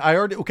actually, and I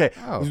already okay.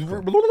 Oh,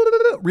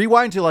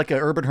 Rewind to like an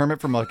Urban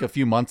Hermit from like a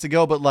few months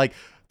ago, but like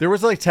there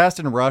was like a test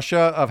in Russia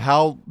of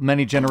how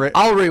many generations.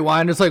 I'll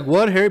rewind. It's like,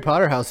 what Harry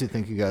Potter house do you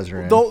think you guys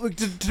are in? Though,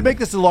 to make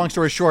this a long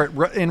story short,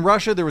 in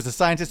Russia, there was a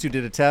scientist who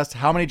did a test.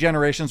 How many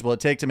generations will it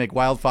take to make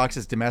wild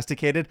foxes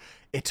domesticated?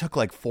 It took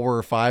like 4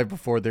 or 5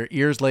 before their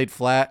ears laid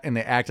flat and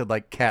they acted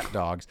like cat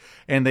dogs.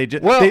 And they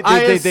just Well, they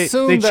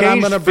assume that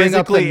I'm changed gonna bring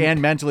up physically the-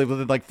 and mentally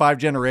within like 5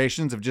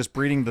 generations of just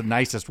breeding the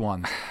nicest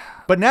ones.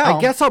 But now,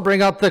 I guess I'll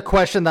bring up the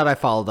question that I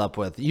followed up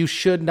with. You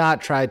should not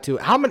try to.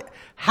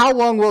 How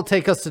long will it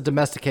take us to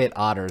domesticate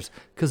otters?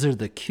 Because they're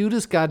the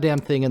cutest goddamn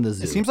thing in the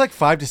zoo. it seems like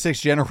 5 to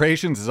 6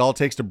 generations is all it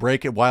takes to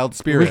break a wild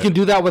spirit. we can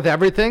do that with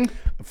everything.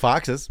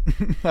 Foxes,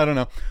 I don't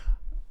know.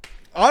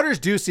 Otters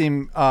do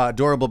seem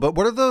adorable, but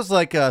what are those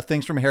like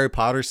things from Harry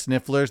Potter,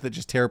 snifflers that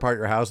just tear apart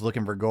your house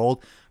looking for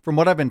gold? From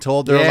what I've been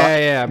told,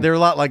 they're a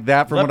lot like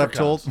that. From what I've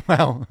told,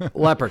 well,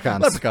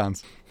 leprechauns.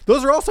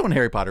 Those are also in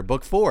Harry Potter,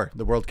 Book 4,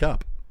 the World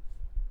Cup.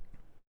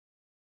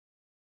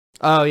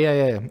 Oh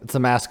yeah. It's a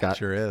mascot.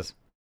 Sure is.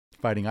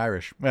 Fighting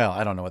Irish. Well,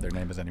 I don't know what their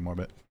name is anymore,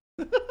 but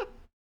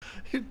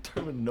You're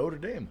talking Notre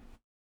Dame.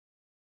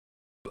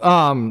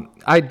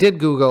 I did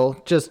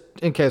Google just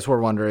in case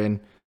we're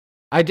wondering.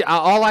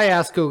 All I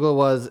asked Google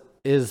was,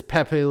 is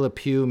Pepe Le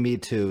Pew Me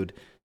Too'd?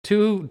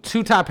 Two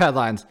top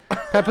headlines.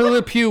 Pepe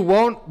Le Pew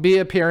won't be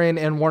appearing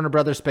in Warner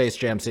Brothers Space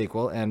Jam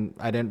sequel, and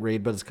I didn't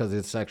read, but it's because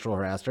he's a sexual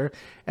harasser.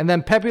 And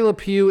then Pepe Le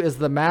Pew is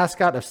the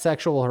mascot of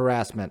sexual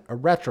harassment, a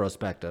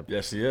retrospective.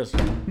 Yes, he is.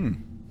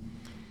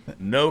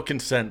 No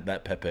consent,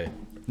 that Pepe.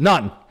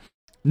 None.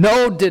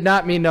 No did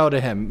not mean no to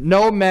him.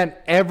 No meant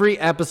every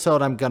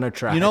episode I'm going to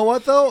try. You know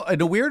what, though?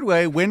 In a weird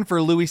way, win for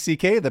Louis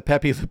C.K. that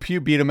Pepe Le Pew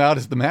beat him out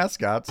as the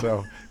mascot,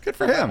 so good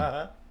for him.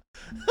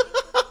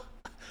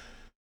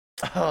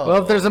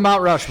 Well, if there's a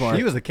Mount Rushmore.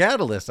 He was the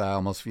catalyst, I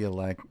almost feel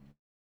like.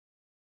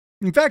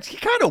 In fact, he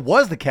kind of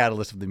was the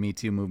catalyst of the Me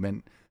Too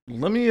movement.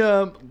 Let me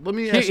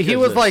ask he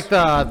was like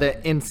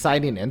the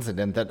inciting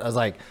incident that I was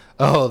like,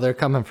 oh, they're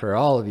coming for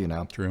all of you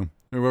now. True.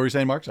 What were you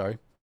saying, Mark? Sorry.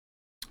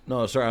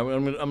 No, sorry.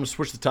 I'm gonna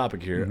switch the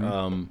topic here.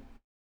 Mm-hmm.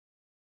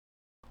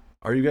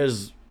 Are you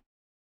guys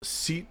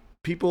seat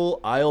people,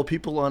 aisle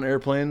people on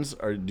airplanes,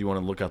 or do you want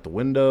to look out the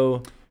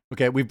window?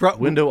 Okay, we've brought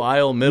window,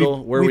 aisle,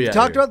 middle. Where are we at? We've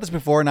talked about this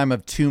before, and I'm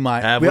of two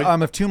minds.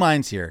 I'm of two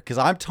minds here because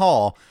I'm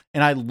tall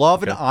and I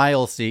love an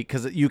aisle seat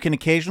because you can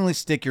occasionally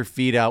stick your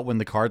feet out when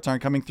the carts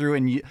aren't coming through,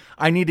 and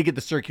I need to get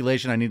the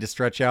circulation. I need to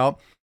stretch out.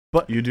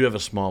 But you do have a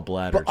small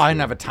bladder. But I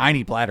have a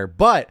tiny bladder.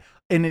 But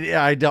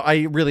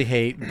I really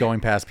hate going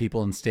past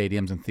people in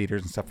stadiums and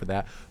theaters and stuff for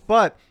that.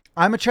 But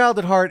I'm a child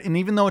at heart, and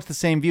even though it's the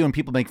same view and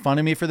people make fun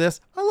of me for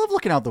this, I love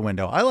looking out the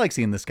window. I like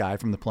seeing the sky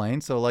from the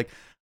plane. So like.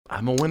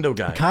 I'm a window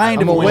guy.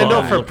 I'm a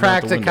window for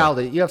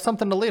practicality. You have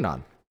something to lean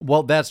on.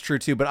 Well, that's true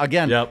too. But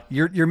again,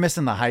 you're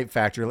missing the height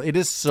factor. It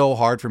is so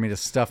hard for me to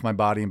stuff my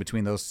body in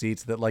between those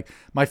seats that like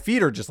my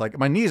feet are just like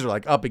my knees are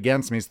like up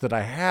against me, so that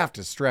I have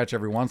to stretch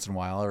every once in a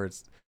while, or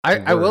it's.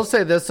 I will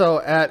say this though: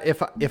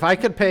 if I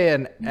could pay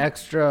an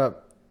extra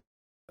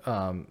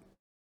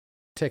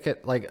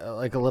ticket, like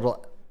a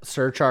little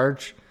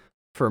surcharge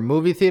for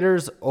movie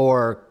theaters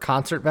or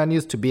concert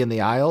venues to be in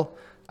the aisle.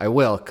 I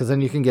will, because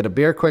then you can get a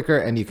beer quicker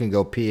and you can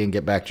go pee and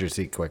get back to your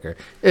seat quicker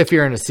if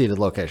you're in a seated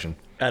location.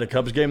 At a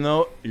Cubs game,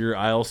 though, your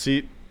aisle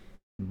seat,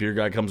 beer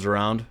guy comes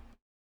around.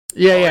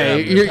 Yeah.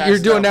 You're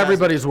doing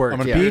everybody's work. I'm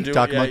going to pee,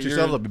 talk amongst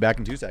yourselves. I'll be back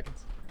in 2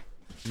 seconds.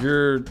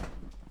 You're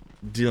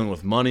dealing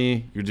with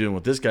money. You're dealing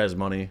with this guy's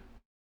money.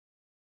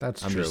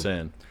 That's true. I'm just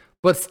saying.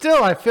 But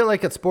still, I feel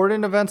like at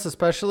sporting events,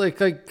 especially,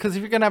 because if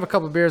you're going to have a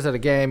couple of beers at a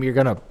game, you're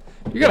gonna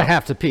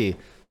have to pee.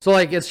 So,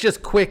 like, it's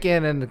just quick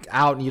in and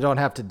out, and you don't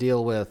have to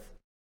deal with.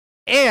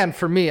 And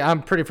for me,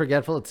 I'm pretty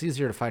forgetful. It's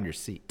easier to find your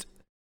seat.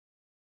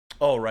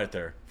 Oh, right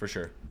there, for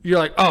sure. You're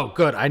like, oh,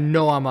 good. I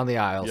know I'm on the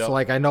aisle. Yep. So,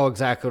 like, I know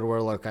exactly where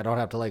to look. I don't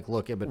have to, like,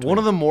 look in between. One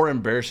of the more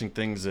embarrassing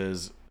things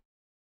is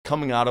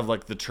coming out of,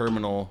 like, the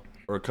terminal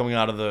or coming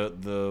out of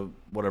the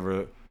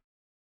whatever,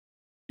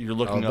 you're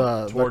looking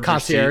up towards the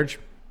concierge.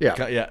 Your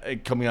seat. Yeah,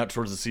 coming out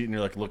towards the seat, and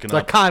you're, like, looking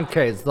up. The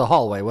concave, the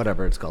hallway,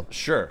 whatever it's called.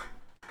 Sure.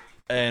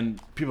 And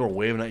people are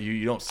waving at you.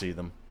 You don't see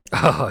them.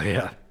 Oh,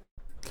 yeah.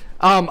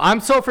 I'm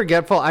so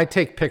forgetful. I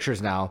take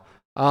pictures now.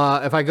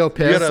 If I go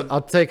piss,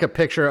 I'll take a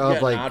picture of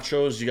like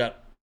nachos. You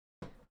got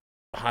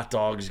hot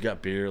dogs. You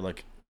got beer.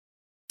 Like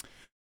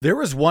there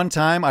was one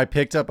time I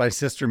picked up my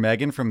sister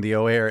Megan from the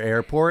O'Hare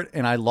Airport,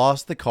 and I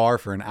lost the car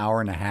for an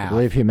hour and a half. I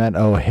believe he meant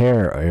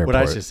O'Hare Airport. What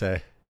did I just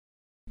say?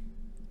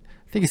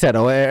 I think he said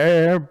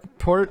O'Hare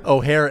Airport.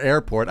 O'Hare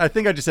Airport. I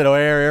think I just said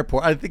O'Hare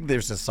Airport. I think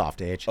there's a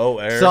soft H.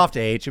 O'Hare. Soft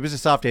H. It was a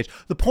soft H.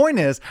 The point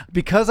is,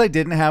 because I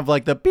didn't have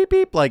like the beep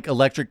beep like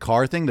electric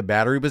car thing, the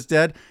battery was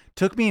dead.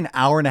 Took me an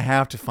hour and a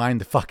half to find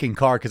the fucking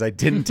car because I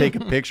didn't take a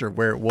picture of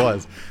where it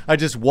was. I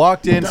just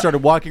walked in,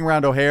 started walking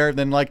around O'Hare,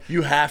 then like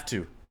you have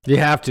to. You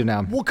have to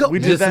now. We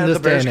did that at the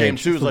Bears game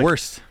too. It's the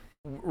worst.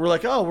 We're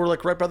like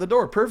right by the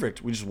door.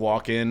 Perfect. We just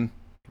walk in,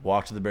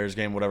 walk to the Bears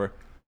game, whatever.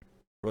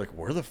 We're like,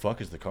 where the fuck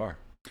is the car?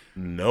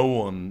 No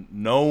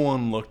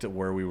one looked at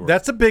where we were.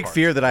 That's a big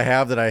fear that I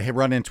have that I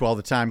run into all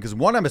the time because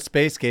one, I'm a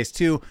space case.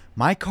 Two,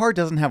 my car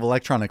doesn't have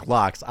electronic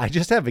locks. I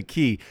just have a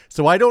key,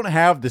 so I don't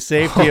have the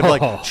safety of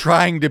like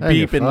trying to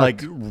beep and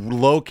like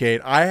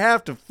locate. I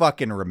have to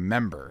fucking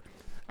remember.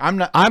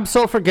 I'm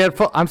so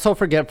forgetful.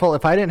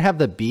 If I didn't have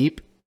the beep,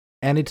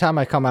 anytime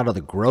I come out of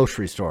the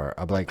grocery store,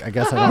 I'm like, I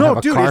guess I don't have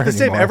a car anymore. It's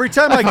the same. Every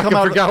time I come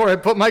out, I forgot where I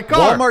put my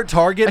car. Walmart,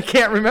 Target, I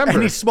can't remember.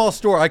 Any small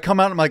store, I come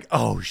out and I'm like,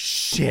 oh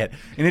shit,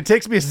 and it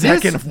takes me a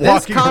second of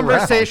walking around. This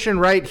conversation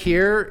right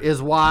here is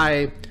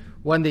why,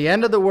 when the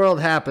end of the world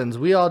happens,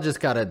 we all just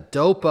gotta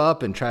dope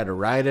up and try to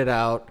ride it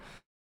out.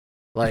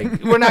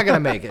 Like, we're not gonna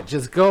make it.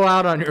 Just go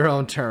out on your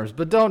own terms,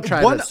 but don't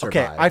try to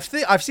survive.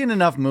 Okay, I've seen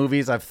enough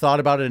movies. I've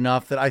thought about it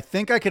enough that I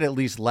think I could at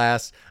least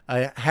last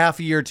a half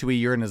a year to a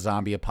year in a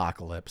zombie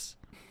apocalypse.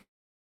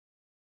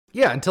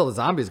 Yeah, until the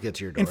zombies get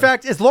to your door. In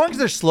fact, as long as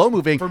they're slow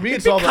moving, for me,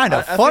 it's all kind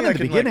of fun in the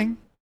beginning.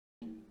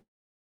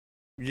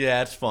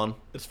 Yeah, it's fun.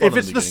 It's fun. If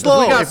it's the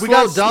slow, if we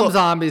got dumb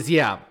zombies,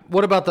 yeah.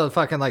 What about the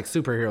fucking like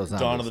superhero zombies?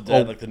 Dawn of the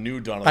Dead, like the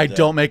new Dawn of the Dead. I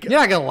don't make it. You're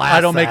not gonna last.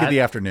 I don't make it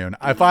the afternoon.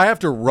 If I have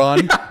to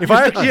run, if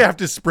I actually have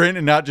to sprint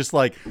and not just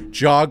like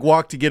jog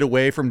walk to get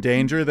away from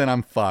danger, then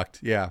I'm fucked.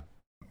 Yeah.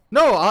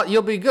 No,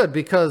 you'll be good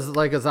because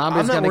like a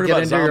zombie's gonna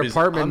get into your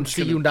apartment and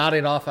see you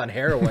nodding off on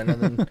heroin,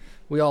 and then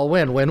we all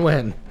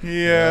win.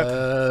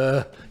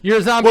 Yeah. You're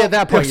a zombie at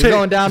that point. You're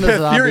going down as a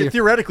zombie.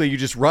 Theoretically, you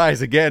just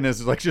rise again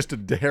as like just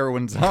a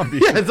heroin zombie.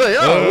 Yeah, it's like,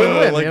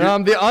 win-win. Like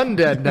I'm the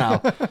undead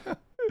now.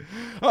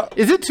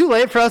 Is it too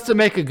late for us to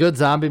make a good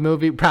zombie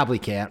movie? Probably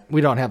can't.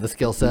 We don't have the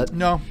skill set.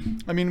 No.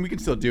 I mean, we can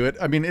still do it.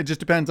 I mean, it just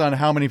depends on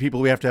how many people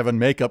we have to have on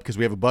makeup because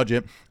we have a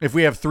budget. If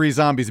we have 3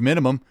 zombies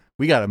minimum,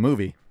 we got a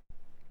movie.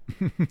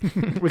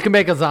 We can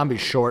make a zombie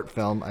short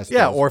film, I suppose.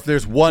 Yeah, or if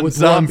there's one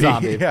zombie.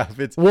 Yeah, if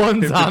it's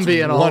one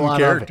zombie and a whole one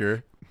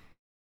character.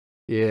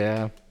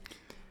 Yeah.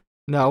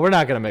 No, we're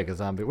not gonna make a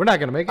zombie. We're not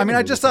gonna make. I mean,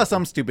 I just saw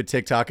some stupid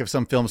TikTok of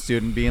some film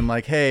student being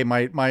like, "Hey,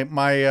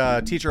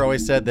 my teacher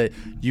always said that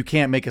you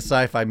can't make a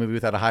sci-fi movie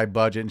without a high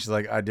budget," and she's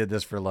like, "I did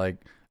this for like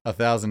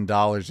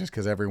 $1,000 just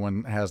because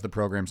everyone has the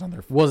programs on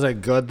their phone." Was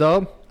it good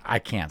though? I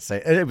can't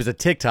say. It was a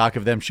TikTok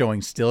of them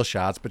showing still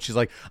shots, but she's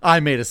like, "I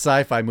made a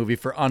sci-fi movie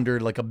for under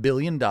like $1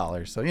 billion,"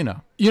 so you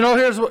know.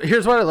 Here's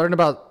what I learned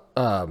about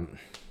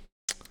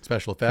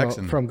special effects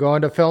from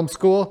going to film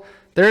school.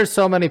 There's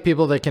so many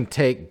people that can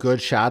take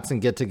good shots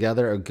and get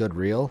together a good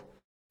reel,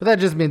 but that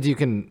just means you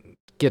can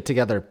get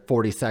together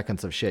 40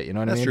 seconds of shit. You know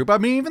what I mean? That's true. But I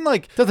mean, even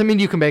like doesn't mean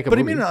you can make a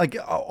movie. But I mean, like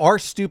our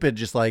stupid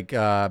just like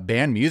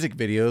band music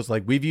videos.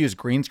 Like we've used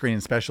green screen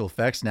and special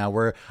effects now.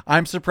 Where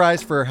I'm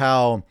surprised for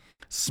how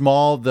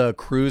small the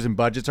crews and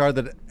budgets are.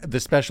 That the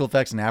special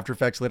effects and After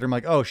Effects later, I'm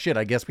like, oh shit,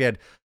 I guess we had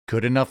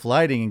good enough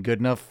lighting and good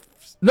enough.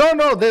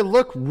 No, they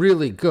look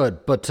really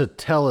good, but to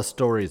tell a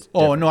story is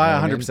different. Oh no, I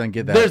 100%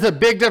 get that. There's a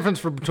big difference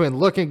between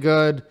looking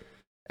good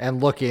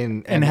and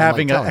looking and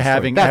having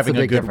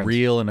a good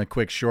reel and a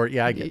quick short.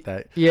 Yeah, I get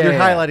that. Yeah, you're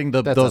highlighting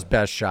those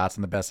best shots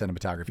and the best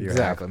cinematography.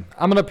 Exactly.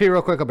 I'm gonna pee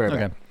real quick. I'll be right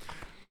back.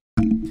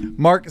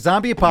 Mark,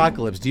 zombie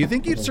apocalypse. Do you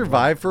think you'd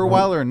survive for a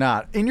while or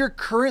not? In your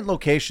current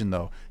location,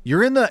 though,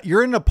 you're in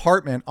an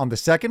apartment on the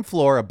 2nd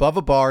floor above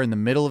a bar in the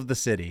middle of the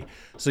city,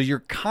 so you're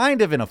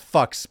kind of in a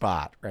fuck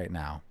spot right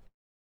now.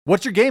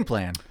 What's your game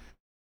plan?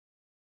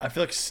 I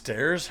feel like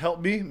stairs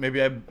help me.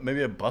 Maybe I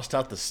bust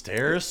out the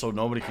stairs so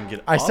nobody can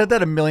get up. I said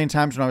that a million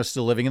times when I was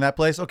still living in that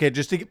place. Okay,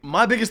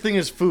 my biggest thing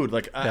is food.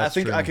 Like I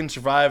think I can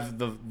survive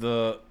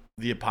the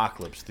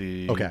apocalypse,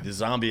 the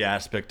zombie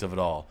aspect of it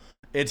all.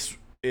 It's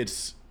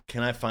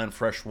can I find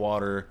fresh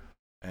water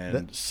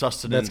and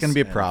sustenance? That's going to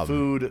be a problem.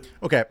 Food.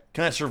 Okay.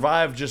 Can I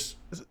survive just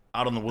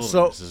out in the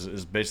wilderness?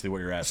 Is basically what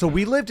you're asking. So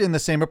we lived in the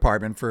same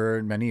apartment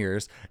for many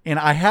years, and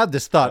I had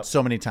this thought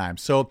so many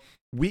times. So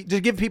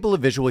to give people a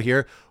visual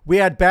here, we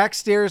had back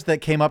stairs that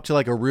came up to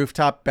like a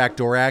rooftop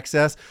backdoor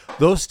access.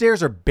 Those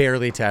stairs are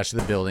barely attached to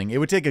the building. It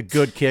would take a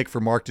good kick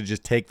for Mark to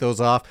just take those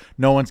off.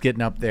 No one's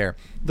getting up there.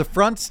 The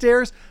front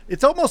stairs,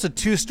 it's almost a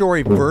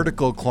 2-story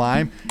vertical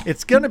climb.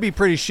 It's going to be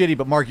pretty shitty,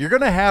 but Mark, you're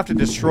going to have to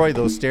destroy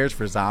those stairs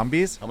for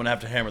zombies. I'm going to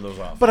have to hammer those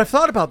off. But I've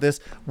thought about this.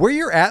 Where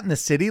you're at in the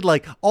city,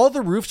 like all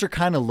the roofs are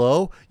kind of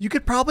low. You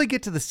could probably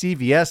get to the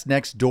CVS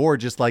next door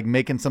just like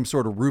making some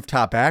sort of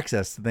rooftop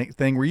access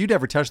thing where you'd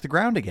never touch the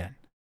ground again.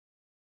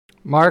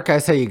 Mark, I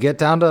say you get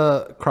down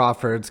to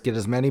Crawford's, get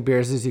as many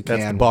beers as you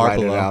can, write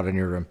it out in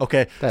your room.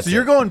 Okay, so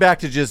you're going back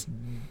to just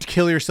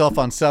kill yourself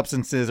on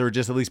substances or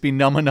just at least be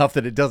numb enough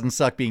that it doesn't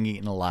suck being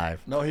eaten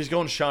alive. No, he's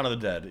going Shaun of the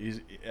Dead.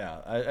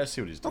 I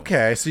see what he's doing.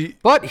 Okay,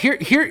 but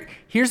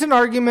here's an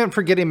argument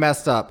for getting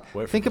messed up.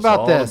 Think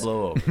about this.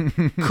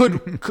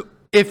 Could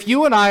if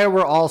you and I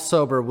were all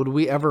sober, would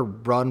we ever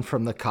run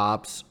from the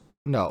cops?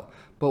 No.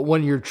 But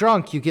when you're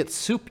drunk, you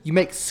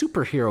make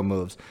superhero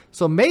moves.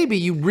 So maybe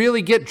you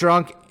really get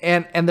drunk,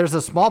 and there's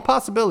a small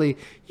possibility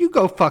you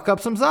go fuck up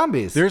some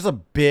zombies. There's a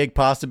big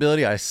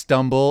possibility I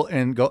stumble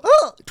and go,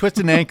 twist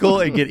an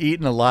ankle and get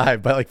eaten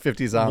alive by like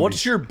 50 zombies.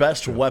 What's your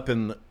best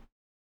weapon?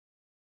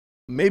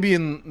 Maybe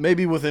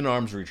within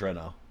arm's reach right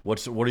now.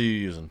 What are you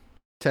using?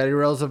 Teddy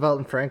Roosevelt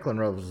and Franklin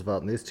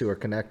Roosevelt, and these two are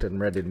connected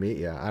and ready to meet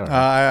you. I don't know.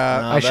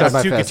 I shot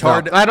my fist.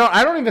 I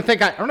don't even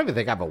think I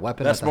have a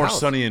weapon. That's more house.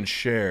 Sonny and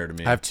Cher to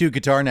me. I have 2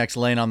 guitar necks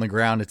laying on the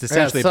ground. It's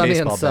essentially Sonny a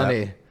baseball and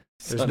Sonny. bat.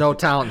 There's no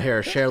talent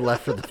here. Cher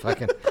left for the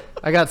fucking.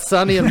 I got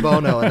Sonny and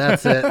Bono, and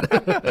that's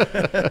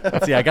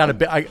it. See, I got a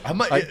bit. I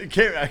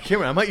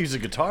might use a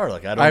guitar.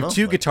 Like I have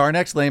 2 guitar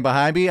necks laying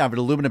behind me. I have an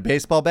aluminum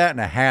baseball bat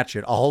and a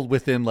hatchet, all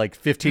within like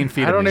 15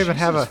 feet. I don't of me. even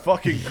have a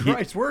fucking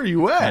Christ. Where are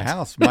you at? My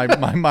house,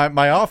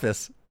 my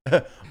office.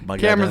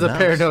 Cameron's a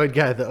paranoid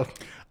guy, though.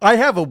 I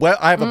have a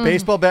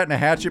baseball bat and a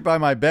hatchet by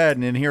my bed,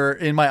 and in here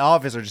in my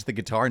office are just the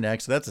guitar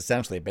necks. So that's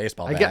essentially a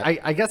baseball bat.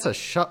 I guess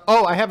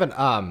I have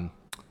an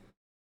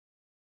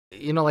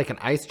like an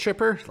ice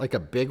chipper, like a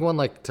big one,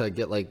 like to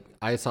get like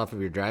ice off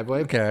of your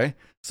driveway. Okay,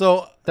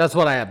 so that's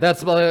what I have.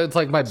 It's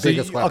like my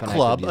biggest weapon. A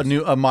club,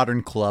 a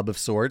modern club of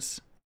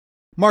sorts.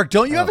 Mark,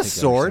 don't you have a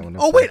sword?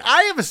 Oh, wait,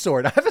 I have a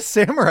sword. I have a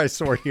samurai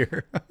sword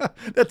here.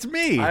 That's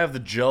me. I have the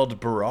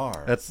gelled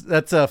Barar.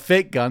 That's a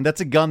fake gun.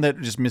 That's a gun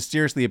that just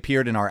mysteriously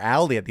appeared in our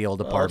alley at the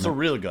old apartment. It's a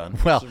real gun.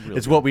 Well,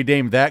 it's what we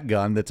named that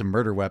gun. That's a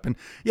murder weapon.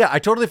 Yeah, I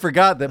totally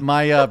forgot that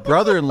my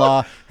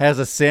brother-in-law has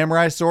a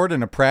samurai sword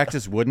and a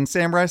practice wooden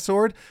samurai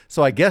sword.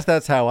 So I guess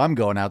that's how I'm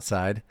going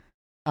outside.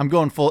 I'm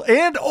going full.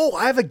 And,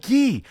 I have a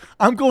gi.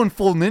 I'm going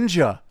full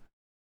ninja.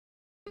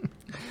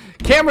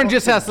 Cameron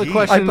just asked the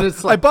question.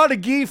 I bought a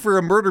gi for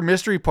a murder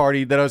mystery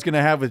party that I was going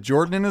to have with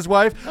Jordan and his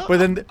wife, but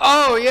then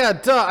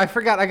I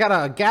forgot. I got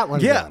a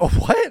Gatling gun.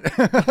 What?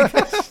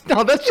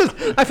 No, that's just.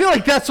 I feel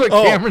like that's what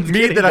Cameron's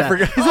getting at. I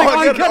forgot. He's like,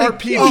 I got an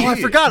RPG.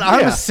 I forgot.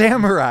 I'm a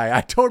samurai.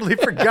 I totally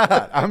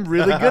forgot. I'm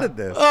really good at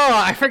this.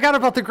 I forgot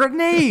about the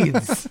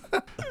grenades.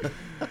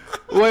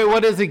 Wait,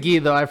 what is a gi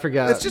though? I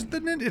forgot. It's just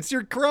it's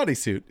your karate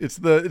suit. It's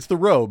the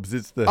robes.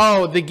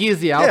 The gi is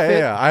the outfit.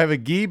 Yeah. I have a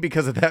gi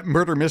because of that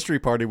murder mystery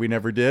party we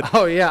never did.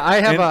 Oh yeah, I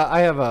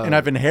have a. And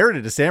I've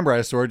inherited a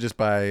samurai sword just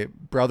by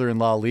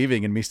brother-in-law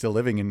leaving and me still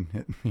living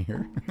in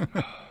here.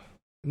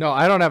 No,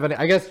 I don't have any.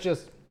 I guess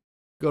just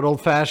good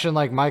old-fashioned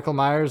like Michael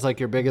Myers,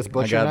 like your biggest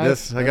butcher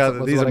knife.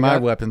 These are my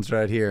weapons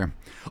right here.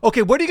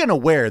 Okay, what are you gonna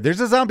wear?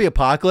 There's a zombie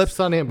apocalypse.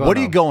 Sunny and what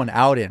are you going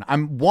out in?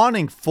 I'm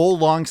wanting full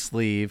long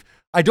sleeve.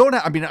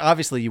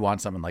 Obviously you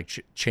want something like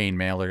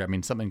chainmail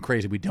or, something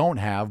crazy we don't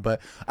have,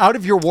 but out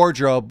of your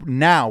wardrobe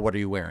now, what are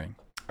you wearing?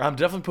 I'm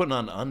definitely putting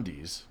on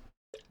undies.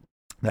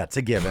 That's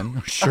a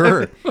given.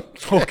 Sure.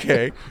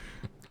 Okay.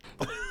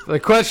 The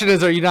question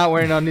is, are you not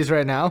wearing undies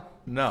right now?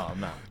 No,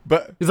 I'm not.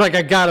 But he's like,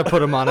 I gotta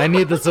put them on. I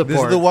need the support.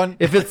 This is the one.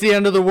 If it's the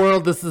end of the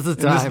world, this is the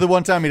time. This is the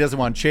one time he doesn't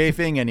want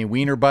chafing, any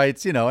wiener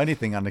bites,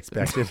 anything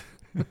unexpected.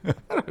 I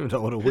don't even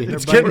know what a wiener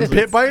it's bite getting is.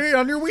 bit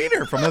on your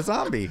wiener from a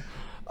zombie.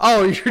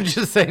 Oh, you're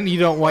just saying you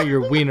don't want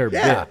your wiener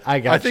bit.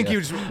 I got.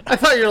 I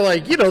thought you were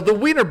like, the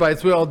wiener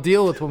bites we all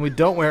deal with when we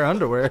don't wear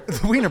underwear.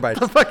 The wiener bites.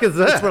 What the fuck is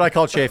that? That's what I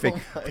call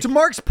chafing. To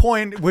Mark's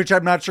point, which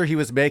I'm not sure he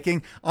was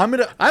making, I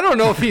don't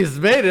know if he's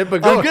made it,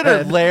 but I'm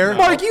gonna layer.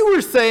 Mark, you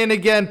were saying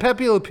again,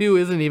 Pepe Le Pew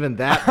isn't even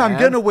that bad. I'm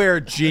gonna wear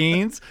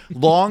jeans,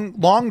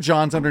 long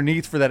johns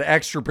underneath for that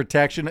extra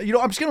protection. I'm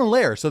just gonna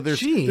layer. So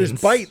there's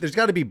bite. There's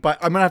got to be bite.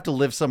 I'm gonna have to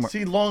live somewhere.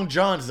 See, long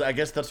johns. I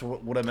guess that's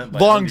what I meant by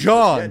long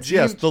johns.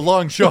 Yeah, yes, the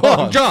long johns.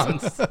 Long johns.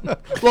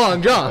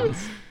 Long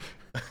johns.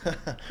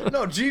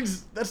 No,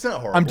 jeans, that's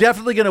not horrible. I'm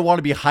definitely going to want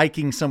to be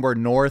hiking somewhere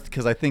north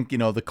because I think,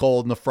 the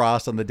cold and the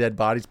frost on the dead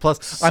bodies.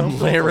 Plus, I'm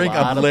layering.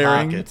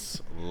 A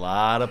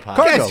lot of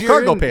pockets.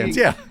 Cargo pants,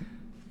 yeah.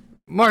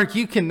 Mark,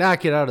 you cannot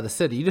get out of the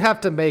city. You'd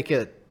have to make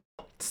it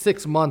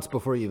 6 months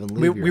before you even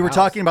leave We were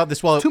talking about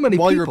this while you were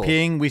people.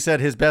 peeing. We said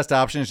his best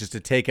option is just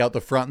to take out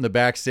the front and the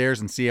back stairs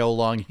and see how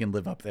long he can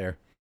live up there.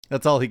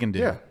 That's all he can do.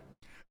 Yeah.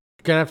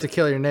 You're going to have to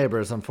kill your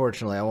neighbors,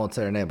 unfortunately. I won't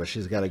say her name, but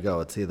she's got to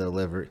go. It's either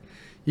live or...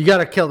 You got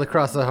to kill the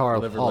cross the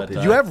hall.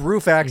 You have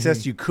roof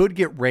access. Mm-hmm. You could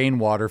get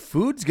rainwater.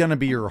 Food's going to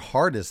be your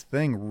hardest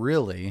thing,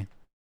 really.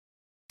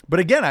 But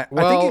again, I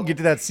think you can get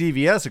to that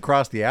CVS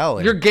across the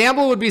alley. Your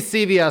gamble would be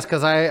CVS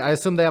because I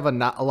assume they have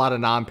a lot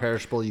of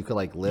non-perishable you could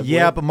live with.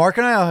 Yeah, but Mark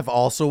and I have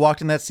also walked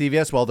in that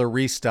CVS while they're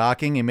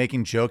restocking and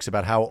making jokes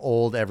about how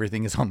old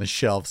everything is on the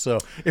shelf. So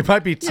it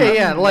might be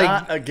I'm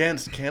not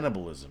against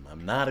cannibalism.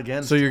 I'm not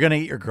against. So you're going to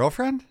eat your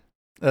girlfriend?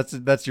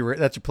 That's your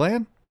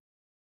plan?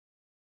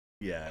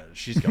 Yeah,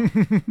 she's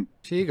gone.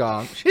 She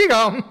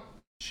gone.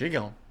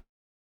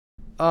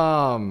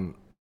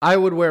 I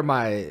would wear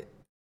my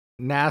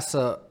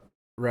NASA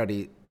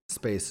ready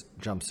space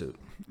jumpsuit.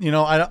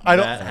 I don't.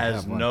 That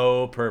has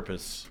no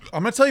purpose.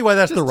 I'm gonna tell you why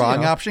that's the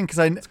wrong option because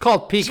it's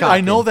called peacocking.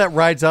 I know that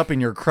rides up in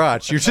your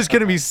crotch. You're just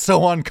gonna be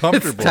so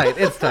uncomfortable.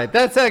 It's tight.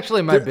 That's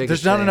actually my biggest.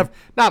 There's not shame. enough.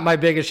 Not my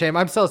biggest shame.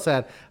 I'm so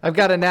sad. I've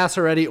got a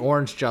NASA ready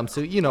orange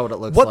jumpsuit. You know what it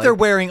looks like. What they're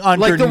wearing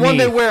underneath. Like the one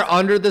they wear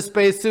under the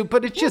spacesuit,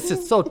 but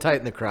it's so tight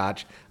in the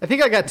crotch. I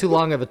think I got too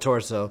long of a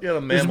torso. You got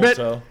a mammal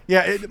toe.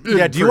 Yeah.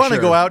 Do you want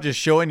to go out just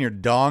showing your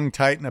dong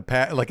tight in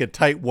like a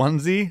tight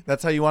onesie?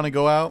 That's how you want to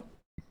go out.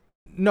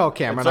 No,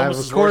 Cameron. I,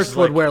 of course,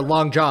 would wear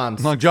long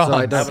johns. Long johns. So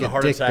I don't having a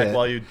heart attack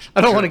while you.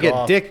 I don't want to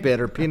get dick bit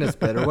or penis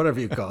bit or whatever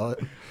you call it.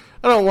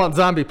 I don't want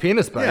zombie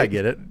penis bite. Yeah, I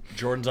get it.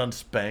 Jordan's on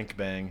Spank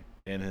Bang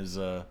in his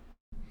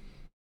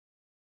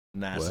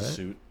NASA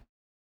suit.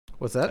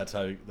 What's that?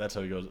 That's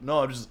how he goes.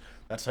 No,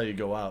 that's how you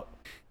go out.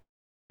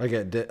 I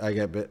get bit by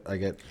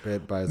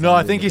a zombie. No,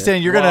 I think he's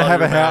saying you're gonna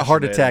have a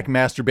heart attack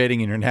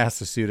masturbating in your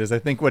NASA suit. Is I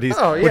think what he's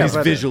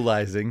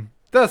visualizing.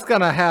 That's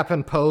gonna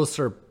happen post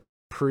or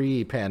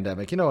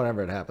pre-pandemic,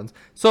 whenever it happens.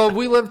 So have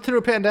we lived through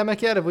a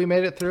pandemic yet? Have we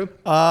made it through?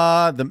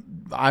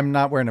 I'm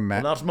not wearing a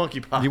mask. Well, now it's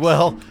monkeypox.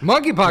 Well,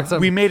 monkeypox.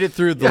 We made it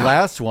through the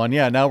last one.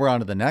 Yeah, now we're on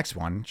to the next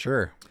one.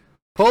 Sure.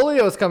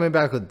 Polio is coming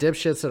back with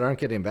dipshits that aren't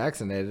getting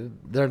vaccinated.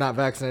 They're not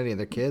vaccinating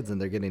their kids,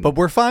 and they're getting. But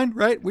we're fine,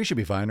 right? We should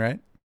be fine, right?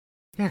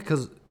 Yeah,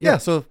 because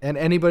So and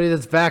anybody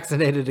that's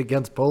vaccinated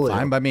against polio,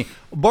 fine by me.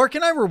 Mark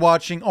and I were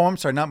watching. Oh, I'm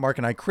sorry, not Mark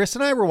and I. Chris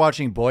and I were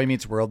watching Boy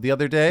Meets World the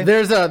other day.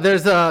 There's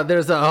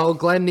a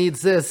Glenn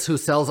needs this who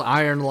sells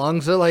iron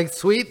lungs. They're like,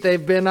 sweet,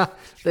 they've been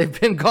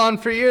gone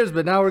for years,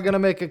 but now we're gonna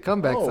make a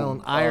comeback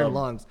selling iron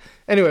lungs.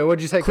 Anyway,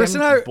 what'd you say, Chris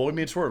Kevin? and I? Boy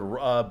Meets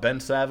World. Ben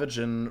Savage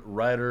and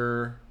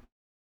Ryder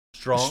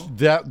Strong.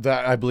 That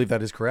I believe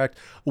that is correct.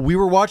 We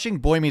were watching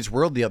Boy Meets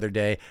World the other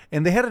day,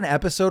 and they had an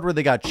episode where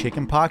they got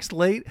chickenpox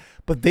late,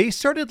 but they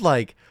started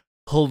like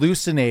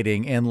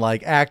hallucinating and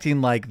like acting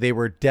like they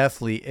were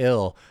deathly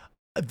ill.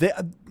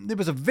 It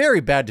was a very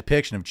bad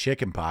depiction of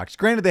chickenpox.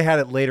 Granted, they had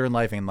it later in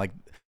life, and like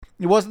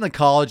it wasn't the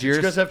college years.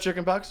 Did you guys have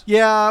chickenpox?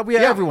 Yeah,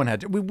 everyone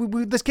had.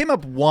 We this came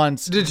up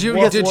once. Did you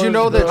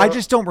know that? I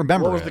just don't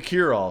remember. What was the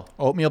cure-all?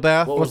 Oatmeal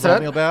bath. What's that?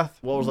 Oatmeal bath.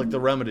 What was like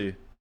the remedy?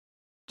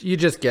 You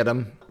just get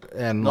them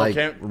and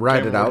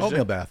write it out.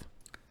 Oatmeal bath.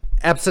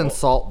 Epsom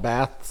salt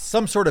bath.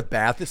 Some sort of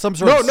bath. Some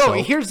sort of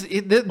soap.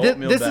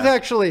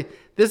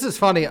 This is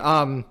funny.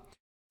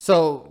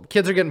 So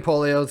kids are getting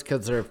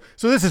polios.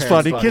 So this is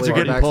funny. Kids are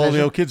getting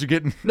polio. Kids are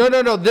getting.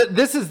 No.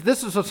 This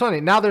is what's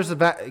funny. Now there's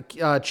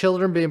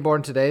children being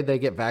born today. They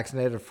get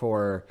vaccinated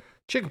for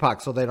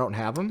chickenpox, so they don't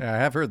have them. Yeah, I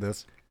have heard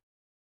this.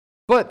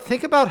 But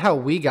think about how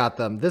we got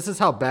them. This is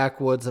how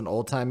backwoods and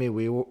old timey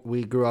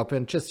we grew up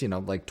in. Just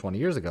like 20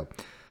 years ago,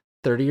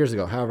 30 years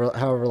ago,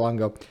 however long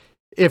ago.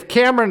 If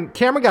Cameron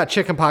got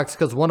chickenpox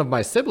because one of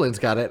my siblings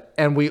got it,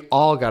 and we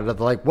all got it,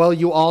 they're like, well,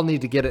 you all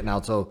need to get it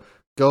now. So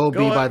go be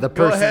by the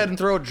person. Go ahead and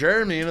throw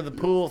Jeremy into the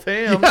pool with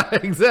him. Yeah,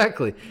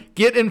 exactly.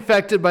 Get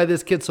infected by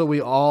this kid so we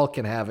all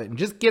can have it, and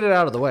just get it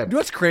out of the way. You know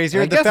what's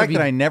crazier? The fact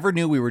that I never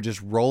knew we were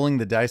just rolling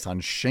the dice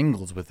on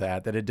shingles with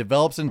that it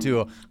develops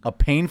into a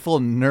painful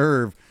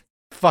nerve.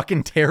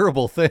 Fucking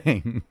terrible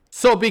thing.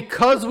 So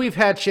because we've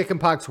had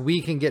chickenpox,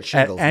 we can get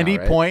shingles. At any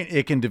point,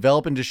 it can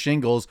develop into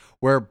shingles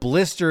where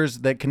blisters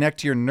that connect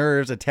to your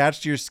nerves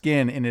attach to your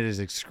skin, and it is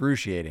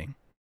excruciating.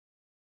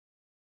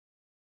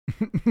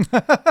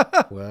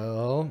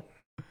 Well,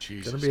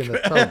 Jesus gonna be in the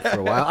tub for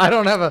a while. I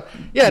don't have a.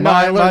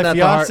 I learned that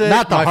fiance,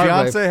 my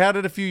fiance had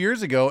it a few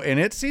years ago, and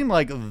it seemed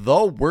like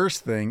the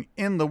worst thing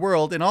in the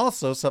world, and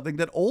also something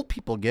that old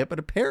people get, but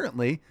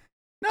apparently.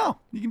 No,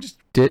 you can just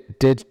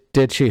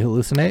did she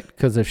hallucinate?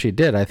 Because if she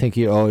did, I think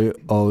you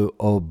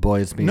owe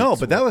boys meets. No,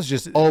 but that was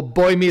just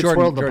Boy Meets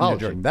World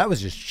apology. Jordan. That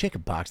was just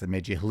chickenpox that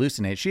made you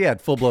hallucinate. She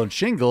had full blown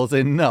shingles,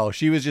 and no,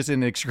 she was just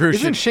in excruciating.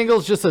 Isn't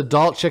shingles just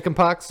adult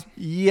chickenpox?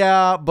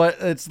 Yeah, but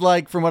it's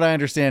like, from what I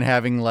understand,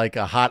 having like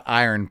a hot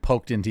iron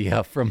poked into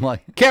you from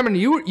like. Cameron,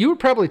 you were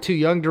probably too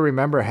young to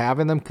remember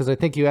having them because I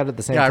think you had it at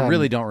the same time. Yeah, I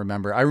really don't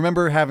remember. I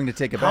remember having to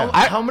take a bath.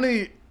 How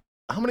many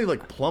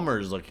like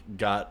plumbers like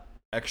got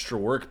extra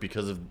work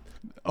because of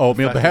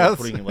oatmeal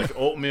baths? Putting like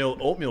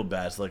oatmeal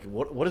baths. Like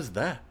what is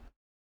that?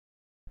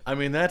 I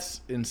mean, that's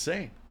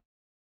insane.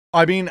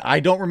 I mean, I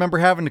don't remember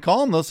having to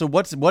call them though. So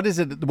what is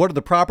it? What are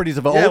the properties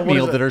of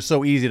oatmeal that are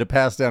so easy to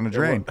pass down a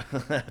drain?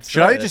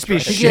 Should I just be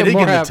shitting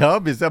in the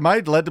tub? Am I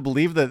led to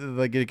believe that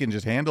like it can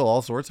just handle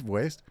all sorts of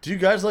waste? Do you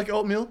guys like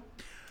oatmeal?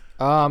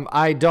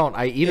 I don't.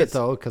 I eat it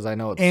though because I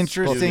know it's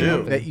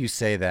interesting that you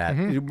say that.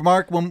 Mm-hmm.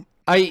 Mark,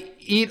 I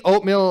eat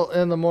oatmeal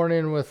in the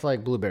morning with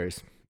like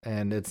blueberries.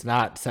 And it's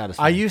not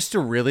satisfying. I used to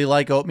really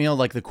like oatmeal,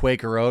 like the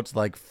Quaker Oats,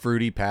 like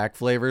fruity pack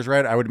flavors,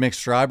 right? I would make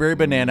strawberry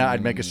banana.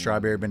 I'd make a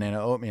strawberry banana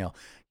oatmeal.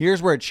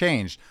 Here's where it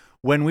changed.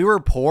 When we were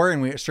poor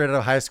and we straight out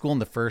of high school in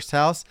the first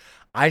house,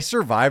 I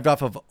survived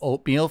off of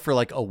oatmeal for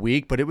like a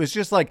week, but it was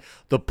just like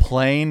the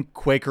plain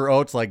Quaker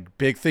Oats, like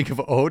big thing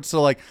of oats.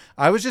 So like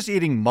I was just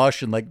eating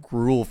mush and like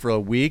gruel for a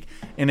week,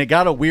 and it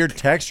got a weird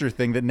texture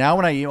thing that now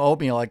when I eat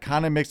oatmeal, it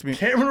kind of makes me.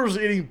 Cameron was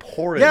eating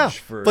porridge. Yeah,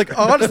 for like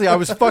honestly, I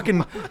was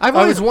fucking. I've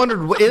always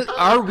wondered: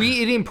 are we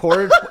eating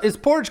porridge? Is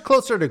porridge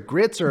closer to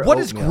grits or what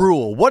oatmeal? Is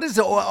gruel? What is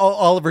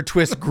Oliver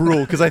Twist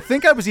gruel? Because I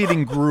think I was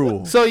eating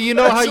gruel. So you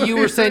know how you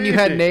were saying you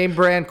had name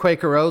brand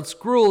Quaker Oats?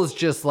 Gruel is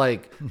just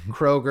like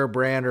Kroger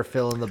brand or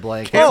fill in the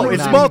blank. Oh,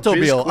 it's malto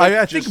meal.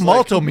 I think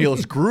malto meal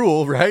is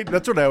gruel, right?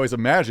 That's what I always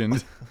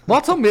imagined.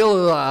 Malto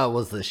meal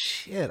was the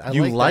shit.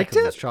 You liked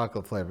it? It's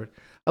chocolate flavored.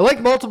 I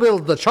like malto meal,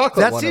 the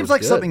chocolate one. That seems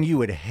like something you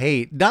would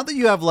hate. Not that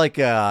you have like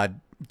a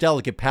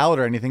delicate palate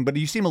or anything, but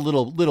you seem a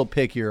little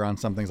pickier on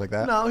some things like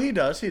that. No, he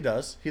does.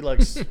 He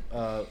likes.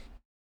 What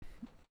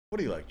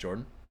do you like,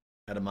 Jordan?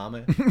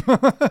 Edamame?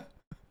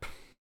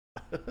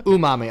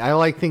 Umami. I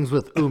like things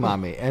with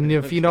umami. And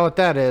if you know what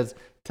that is,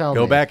 tell me.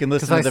 Go back and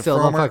listen to the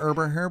former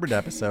Urban Herbert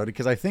episode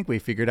because I think we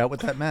figured out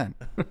what that meant.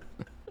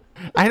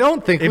 I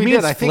don't think it we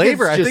means did.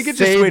 flavor. I think it's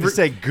just a way to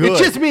say good. It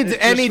just means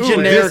any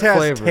generic has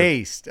flavor.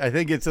 Taste. I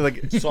think it's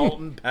like salt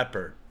and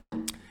pepper.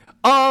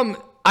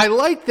 I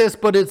like this,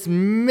 but it's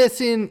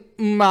missing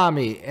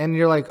umami, and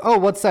you're like, oh,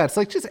 what's that? It's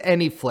like just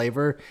any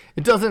flavor.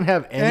 It doesn't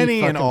have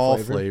any and all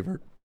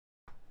flavor.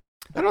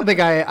 I don't think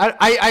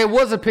I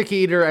was a picky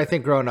eater. I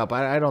think growing up,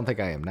 I don't think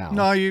I am now.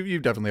 No, you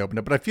definitely opened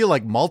up, but I feel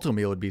like malto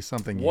meal would be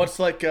something. What's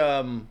like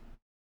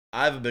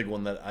I have a big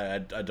one that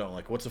I don't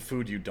like. What's a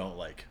food you don't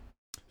like?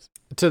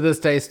 To this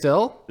day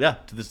still? Yeah,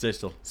 to this day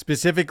still.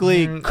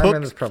 Specifically,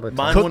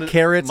 cooked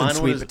carrots and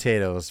sweet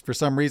potatoes. For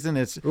some reason,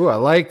 it's... Ooh, I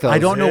like those. I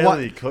don't know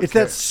why. It's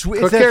that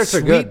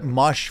sweet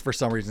mush for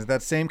some reason. It's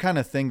that same kind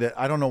of thing that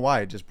I don't know why.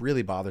 It just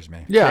really bothers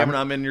me. Yeah.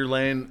 Cameron, I'm in your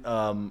lane.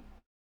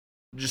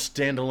 Just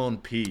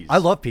standalone peas. I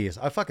love peas.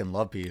 I fucking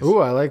love peas. Ooh,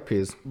 I like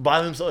peas.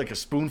 Buy them like a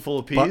spoonful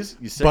of peas.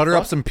 You butter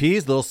up some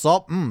peas, little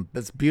salt.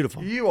 That's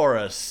beautiful. You are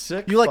a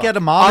sick. You like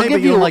edamame,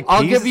 but you don't like peas.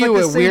 I'll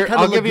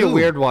give you a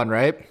weird one,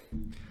 right?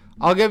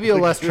 I'll give you a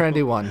less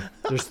trendy one.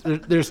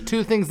 There's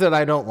two things that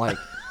I don't like.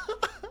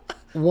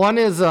 One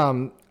is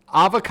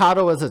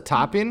avocado as a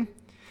topping.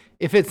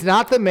 If it's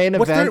not the main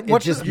event,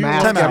 it just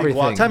masks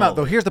everything. Time out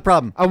though. Here's the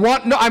problem.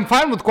 I'm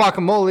fine with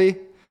guacamole,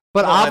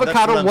 but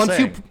avocado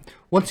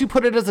once you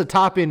put it as a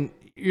topping,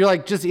 you're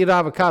like, just eat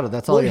avocado.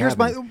 That's all. Here's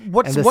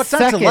what's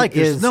not to like.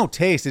 There's no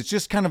taste. It's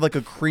just kind of like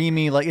a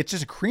creamy, it's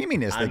just a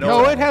creaminess.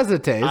 No, it has a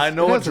taste. I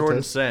know what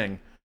Jordan's saying.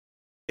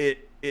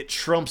 It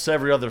trumps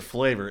every other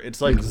flavor. It's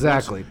like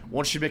exactly.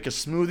 Once you make a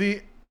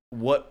smoothie,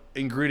 what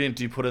ingredient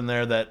do you put in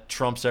there that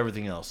trumps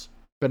everything else?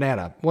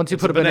 Banana. Once you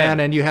put a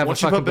banana and you have a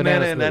fucking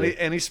banana in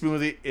any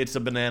smoothie, it's a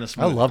banana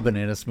smoothie. I love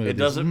banana smoothies. It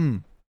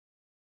doesn't.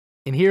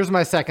 And here's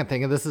my second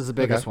thing, and this is the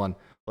biggest one.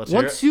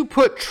 Once you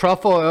put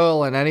truffle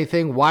oil in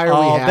anything, why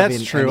are we having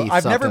that's true.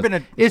 I've never been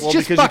a... It's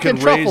just fucking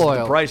truffle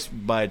oil. The price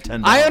by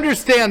 $10. I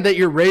understand that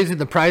you're raising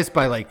the price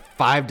by like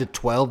 $5 to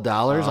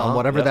 $12 on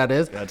whatever that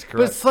is. That's correct.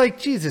 But it's like,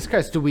 Jesus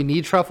Christ, do we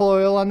need truffle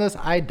oil on this?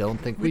 I don't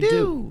think we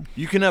do.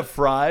 You can have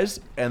fries,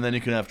 and then you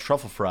can have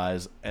truffle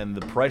fries, and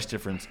the price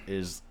difference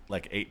is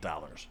like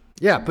 $8.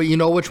 Yeah, but you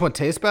know which one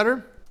tastes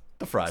better?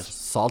 The fries.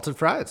 Salted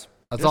fries.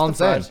 That's all I'm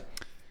saying.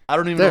 I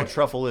don't even know what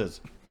truffle is.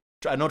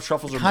 I know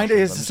truffles are kind of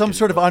is some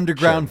sort of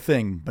underground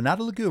thing, but not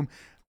a legume.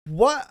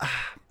 What? I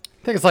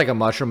think it's like a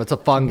mushroom. It's a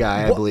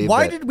fungi, I believe.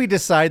 Why did we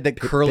decide that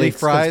curly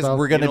fries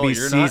were going to be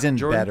seasoned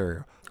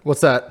better?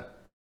 What's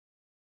that?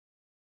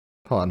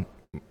 Hold on,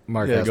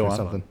 Mark asked me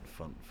something.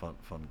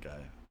 Fun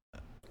guy.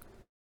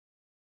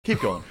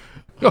 Keep going.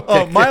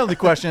 My only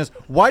question is,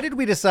 why did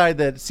we decide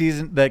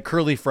that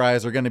curly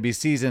fries are going to be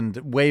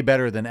seasoned way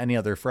better than any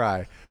other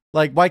fry?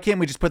 Like, why can't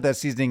we just put that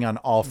seasoning on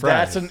all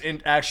fries?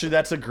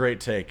 That's a great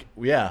take.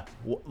 Yeah,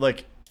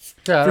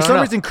 for some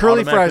reason,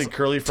 curly fries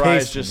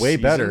taste just way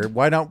better.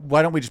 Why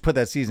don't we just put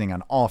that seasoning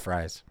on all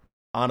fries?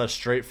 On a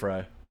straight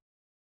fry.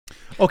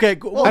 Okay,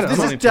 well,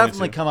 this has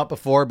definitely come up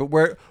before,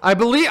 but I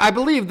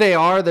believe they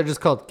are. They're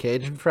just called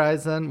Cajun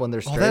fries then when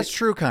they're straight. Oh, that's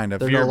true, kind of.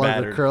 They're no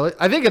longer curly.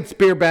 I think it's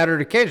beer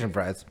battered Cajun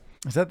fries.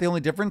 Is that the only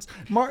difference?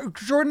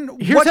 Jordan,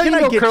 here's how you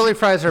know curly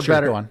fries are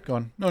better. Go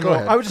on. No.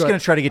 I was just going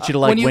to try to get you to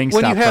like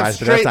Wingstop fries,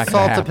 but that's not going to happen.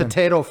 When you have straight salted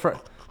potato fries.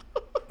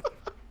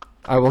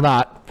 I will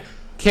not.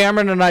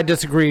 Cameron and I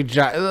disagree.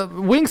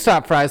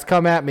 Wingstop fries,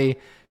 come at me.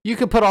 You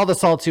can put all the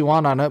salt you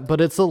want on it,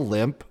 but it's a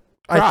limp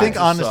fry. I think,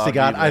 honest to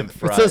God,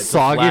 it's a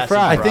soggy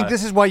fry. I think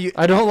this is why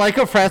I don't like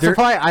a frosted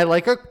fry. I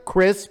like a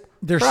crisp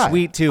They're fry.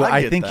 Sweet, too.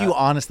 I think you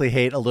honestly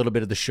hate a little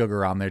bit of the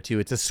sugar on there, too.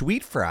 It's a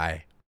sweet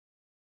fry.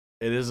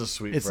 It is a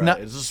sweet fry.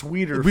 It's a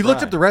sweeter We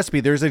looked up the recipe.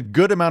 There's a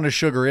good amount of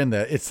sugar in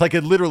there. It's like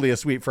literally a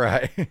sweet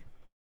fry.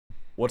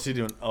 What's he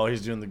doing? Oh,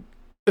 he's doing the...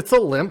 It's a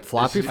limp,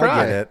 floppy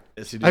fry. I get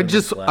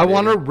it. I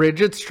want a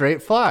rigid,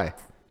 straight fry.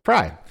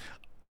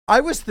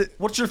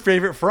 What's your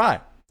favorite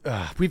fry?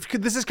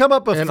 This has come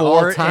up before. In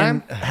all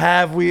time?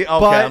 Have we?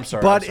 Okay, I'm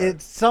sorry. But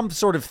it's some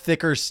sort of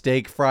thicker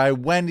steak fry.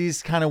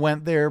 Wendy's kind of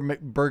went there.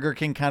 Burger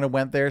King kind of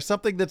went there.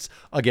 Something that's,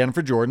 again,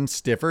 for Jordan,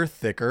 stiffer,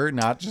 thicker,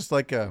 not just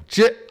like a...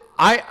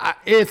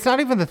 It's not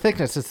even the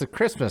thickness; it's the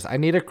crispness. I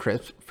need a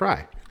crisp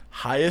fry.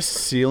 Highest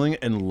ceiling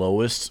and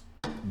lowest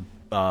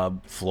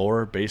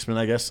floor, basement,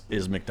 I guess,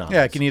 is McDonald's.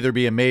 Yeah, it can either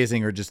be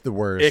amazing or just the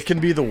worst. It can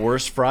be the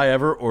worst fry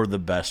ever or the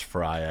best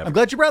fry ever. I'm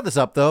glad you brought this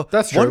up, though.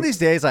 That's true. One of these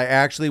days, I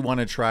actually want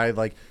to try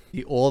like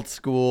the old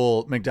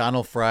school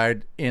McDonald's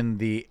fried in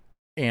the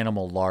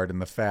animal lard and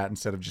the fat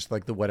instead of just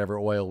like the whatever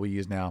oil we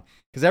use now.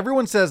 Because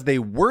everyone says they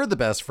were the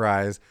best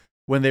fries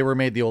when they were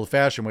made the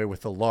old-fashioned way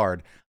with the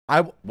lard.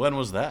 When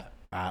was that?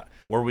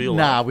 Were we alive?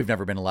 Nah, we've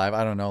never been alive.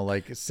 I don't know,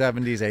 like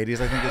 70s, 80s.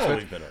 I think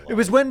it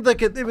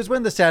was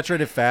when the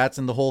saturated fats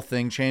and the whole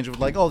thing changed. With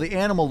like, oh, the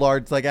animal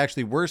lard's like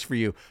actually worse for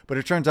you, but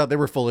it turns out they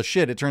were full of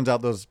shit. It turns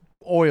out those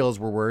oils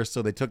were worse,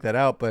 so they took that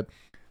out. But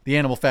the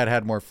animal fat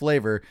had more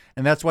flavor,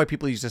 and that's why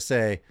people used to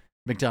say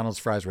McDonald's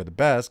fries were the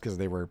best because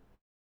they were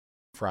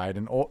fried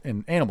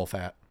in animal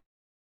fat.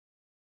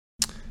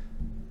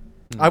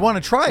 I want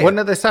to try it. When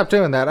did they stop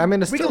doing that? I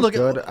mean, it's still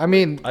good. I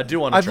mean, I do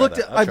want to try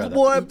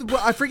that.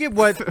 I forget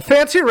what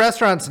fancy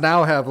restaurants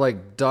now have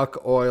like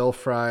duck oil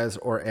fries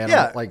or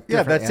animal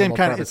that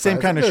same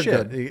kind of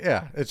shit. Good.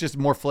 Yeah, it's just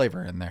more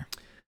flavor in there.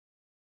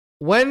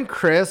 When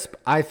crisp,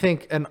 I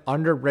think an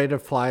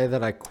underrated fry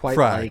that I quite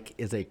like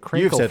is a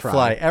crinkle fry. You've said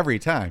fry every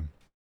time.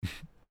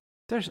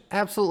 There's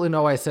absolutely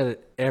no way I said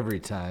it every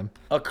time.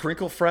 A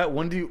crinkle fry?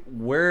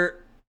 Where?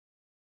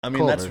 I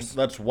mean, Culver's.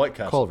 that's White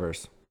Castle.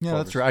 Culver's. Yeah,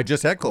 that's right. I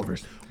just had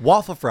Culver's.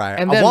 Waffle fry.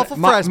 And then waffle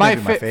fry is my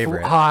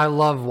favorite. Oh, I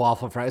love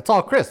waffle fry. It's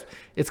all crisp.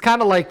 It's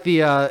kind of like the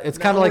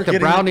the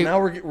brownie. Now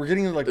we're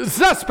getting like it's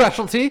not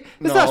specialty.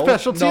 It's not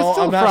specialty. No, it's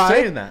still I'm not fried.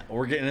 Saying that.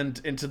 We're getting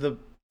into the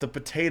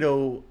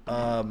potato,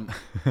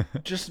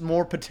 just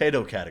more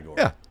potato category.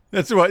 Yeah.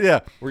 That's what,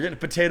 yeah. We're getting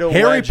potato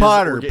Harry wedges.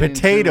 Potter,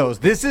 potatoes.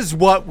 This is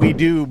what we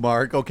do,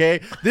 Mark,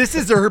 okay? This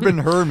is Urban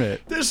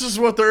Hermit. This is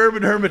what the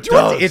Urban Hermit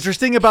does. What's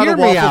interesting about a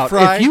waffle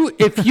fry?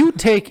 If you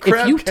take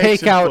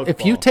out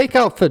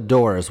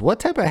fedoras, what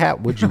type of hat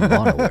would you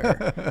want to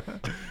wear?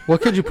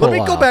 What could you pull off?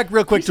 Let me go back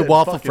real quick to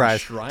waffle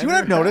fries. Do you know what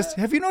I've noticed?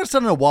 Have you noticed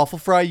on a waffle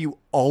fry, you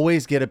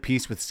always get a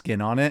piece with skin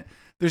on it?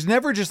 There's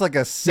never just like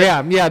a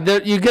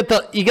you get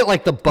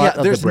like the butt.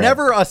 Yeah, there's of the bread.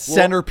 Never a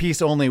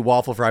centerpiece only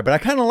waffle fry, but I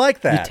kind of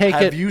like that.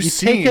 Have you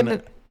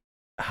seen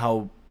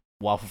how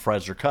waffle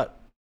fries are cut?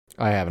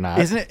 I have not.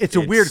 Isn't it? It's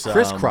a weird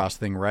crisscross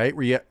thing, right?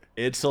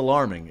 It's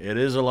alarming. It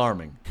is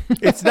alarming.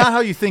 It's not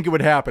how you think it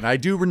would happen. I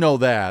do know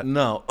that.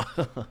 No.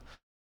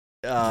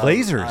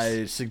 Lasers.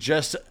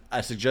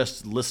 I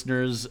suggest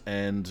listeners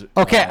and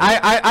okay.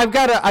 I've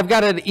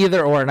got an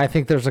either or, and I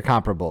think there's a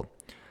comparable.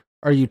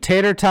 Are you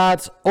tater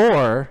tots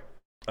or?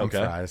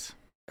 Okay.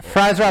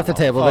 Fries are off the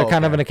table. They're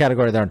kind of in a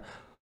category of their own.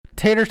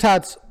 Tater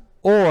tots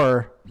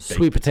or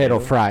sweet potato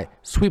fry.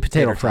 Sweet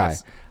potato fry.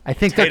 Tots. I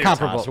think they're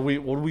comparable.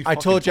 So I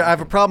told you I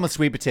have a problem with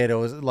sweet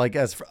potatoes. Like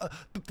I've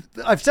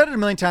said it a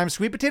million times.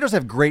 Sweet potatoes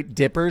have great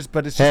dippers,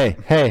 but it's just,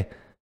 hey.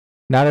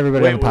 Not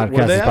everybody on the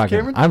podcast is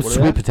talking. I'm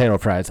sweet potato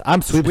fries.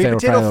 Sweet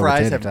potato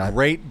fries have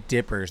great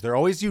dippers. They're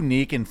always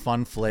unique and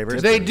fun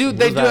flavors. They do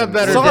have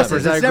better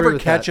sauces. It's never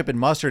ketchup and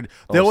mustard.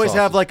 They always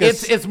have like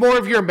it's more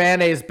of your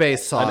mayonnaise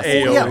based sauce.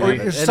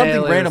 Or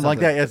something random like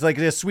that. It's like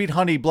this sweet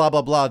honey, blah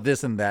blah blah,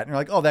 this and that. And you're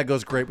like, oh, that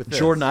goes great with this.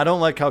 Jordan, I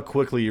don't like how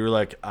quickly you were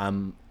like,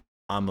 I'm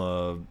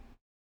a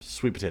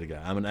sweet potato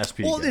guy. I'm an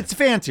SP guy. It's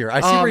fancier.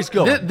 I see where he's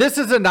going. This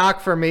is a knock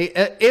for me.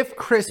 If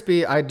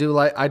crispy, I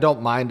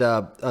don't mind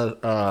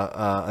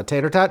a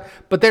tater tot,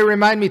 but they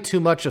remind me too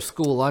much of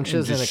school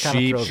lunches, and it kind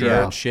of throws me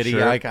off. Shitty.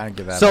 Sure. I kind of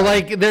give that. So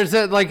like, there's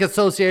a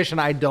association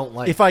I don't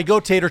like. If I go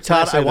tater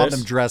tot, I want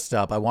them dressed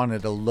up. I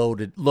wanted a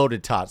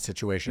loaded tot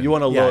situation. You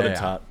want a loaded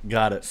tot?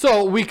 Got it.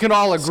 So we can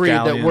all agree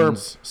that we're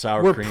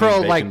pro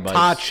like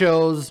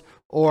tachos.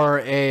 Or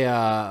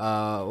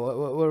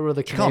what were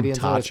the Canadians?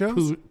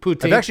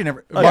 Poutine. I've actually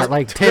never.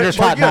 Like tater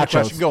tot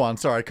nachos. Go on.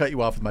 Sorry, I cut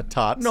you off with my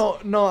tots. No.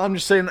 I'm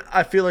just saying.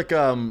 I feel like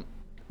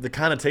the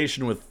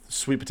connotation with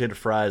sweet potato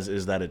fries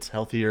is that it's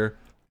healthier.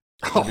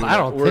 I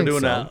don't think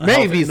so.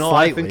 Maybe no,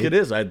 slightly. I think it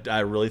is.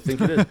 I really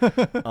think it is.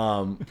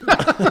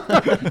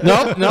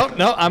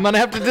 No. I'm gonna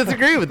have to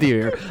disagree with you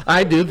here.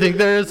 I do think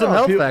there is some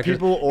health factors.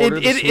 People order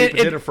the sweet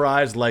potato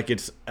fries like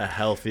it's a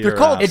healthier. They're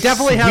called. It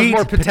definitely has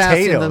more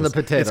potassium than the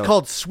potato. It's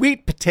called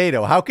sweet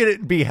potato. How could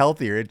it be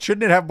healthier?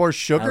 Shouldn't it have more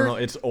sugar? I don't know.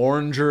 It's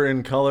oranger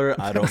in color.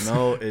 I don't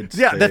know. It's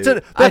that's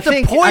a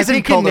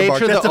poison color.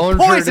 That's a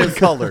poison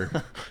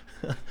color.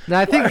 Now,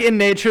 I think in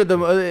nature, the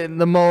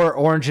more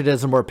orange it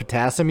is, the more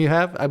potassium you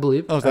have, I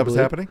believe. Oh, is that what's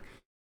happening?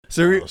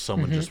 So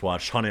someone just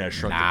watched Honey, I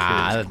Shrunk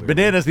the Kids.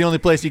 Banana's the only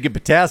place you get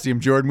potassum,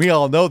 Jordan. We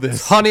all know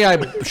this. Honey,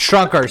 I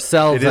Shrunk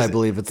Ourselves, I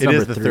believe. It's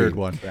number 3. The third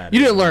one. You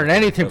didn't learn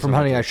anything from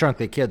Honey, I Shrunk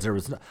the Kids.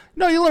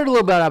 No, you learned a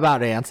little bit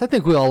about ants. I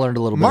think we all learned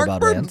a little bit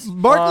about ants.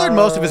 Mark learned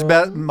most of his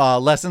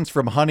lessons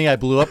from Honey, I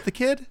Blew Up the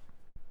Kid.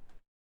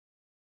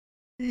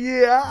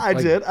 Yeah, I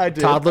did.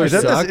 Toddlers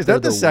is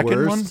that the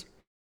second one?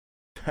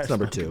 That's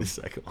number 2. The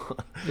second one.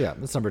 Yeah,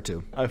 that's number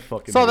 2. I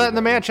fucking saw that in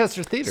the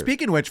Manchester Theater.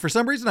 Speaking of which, for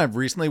some reason, I've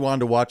recently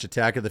wanted to watch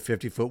Attack of the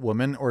 50-Foot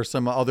Woman or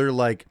some other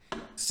like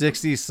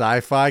 60s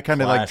sci-fi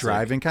kind of like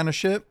driving kind of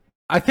shit.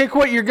 I think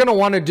what you're gonna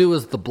want to do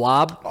is The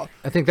Blob.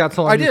 I think that's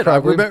the one I did.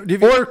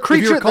 Or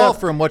Creature. If you recall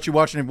from what you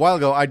watched a while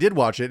ago, I did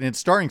watch it, and it's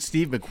starring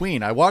Steve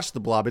McQueen. I watched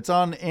The Blob. It's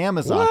on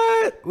Amazon.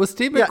 What? With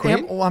Steve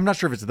McQueen? Yeah, I'm not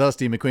sure if it's the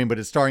Steve McQueen, but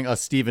it's starring a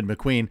Stephen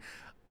McQueen.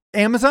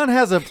 Amazon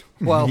has a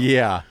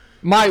yeah.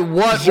 My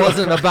what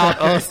wasn't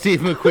about Steve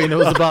McQueen. It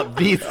was about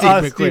the Steve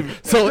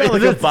McQueen. So it's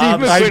like Steve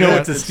McQueen. I know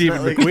it's a Steve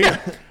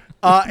McQueen.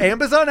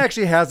 Amazon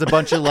actually has a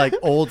bunch of like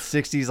old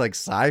 60s like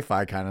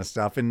sci-fi kind of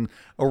stuff, and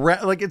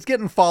like it's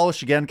getting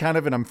fallish again kind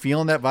of, and I'm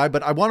feeling that vibe,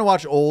 but I want to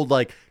watch old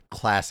like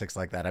classics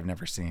like that I've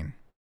never seen.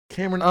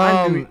 Cameron,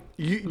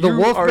 the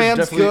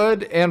Wolfman's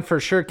good, and for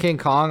sure King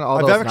Kong.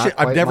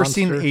 I've never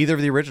seen either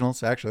of the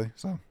originals actually,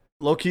 so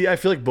low-key, I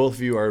feel like both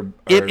of you are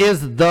it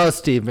is the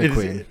Steve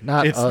McQueen.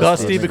 It's the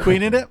Steve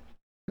McQueen in it?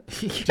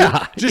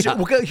 Yeah,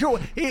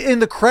 in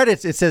the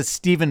credits it says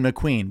Stephen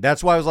McQueen.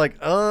 That's why I was like,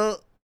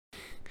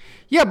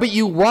 yeah, but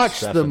you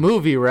watched the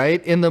movie,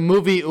 right? In the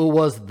movie, it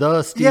was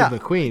the Steve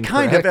McQueen.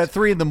 Kind of at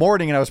 3 a.m,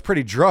 and I was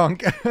pretty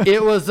drunk.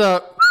 It was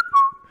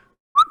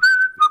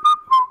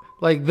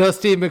like the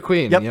Steve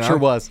McQueen. Yep, sure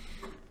was.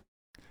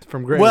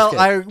 From Great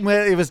Escape.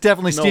 It was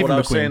definitely Stephen McQueen. What I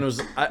was saying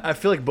was, I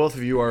feel like both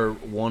of you are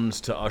ones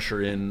to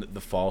usher in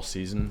the fall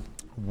season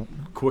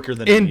quicker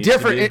than in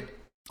different.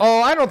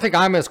 Oh, I don't think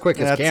I'm as quick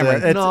as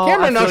Cameron.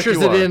 Cameron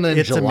ushers it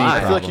in July.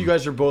 I feel like you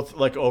guys are both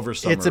like over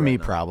summer. It's a me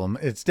problem.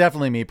 It's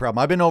definitely me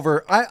problem. I've been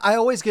over. I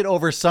always get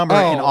over summer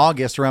in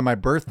August around my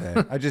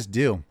birthday. I just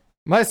do.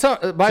 My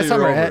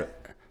summer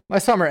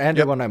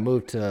ended when I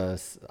moved to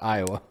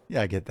Iowa.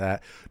 Yeah, I get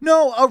that.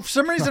 No, for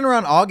some reason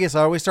around August,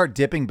 I always start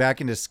dipping back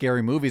into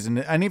scary movies. And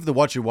any of the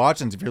What You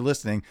Watchins, if you're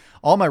listening,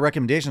 all my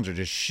recommendations are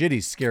just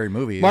shitty, scary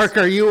movies. Mark,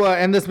 are you,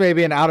 and this may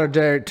be an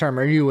out-of-date term,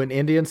 are you in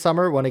Indian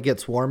summer when it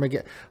gets warm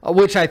again?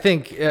 Which I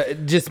think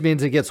just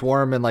means it gets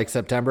warm in like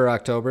September,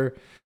 October,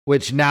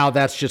 which now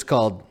that's just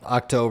called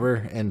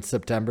October and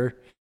September.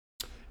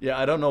 Yeah,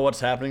 I don't know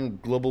what's happening,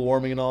 global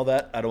warming and all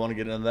that. I don't want to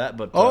get into that,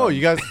 but you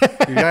guys,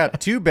 you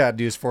got two bad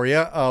news for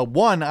you.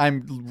 One,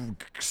 I'm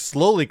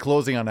slowly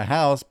closing on a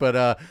house,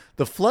 but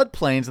the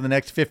floodplains in the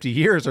next 50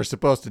 years are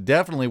supposed to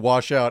definitely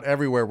wash out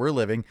everywhere we're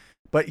living.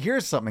 But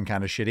here's something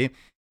kind of shitty.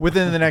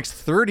 Within the next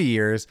 30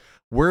 years,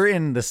 we're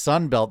in the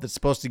Sun Belt that's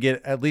supposed to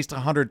get at least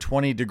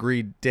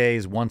 120-degree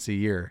days once a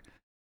year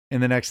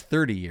in the next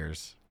 30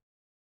 years.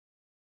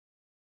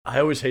 I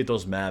always hate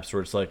those maps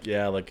where it's like,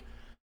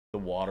 the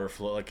water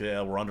flow,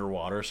 we're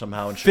underwater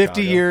somehow in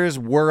 50 years,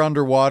 we're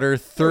underwater.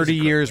 30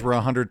 years, we're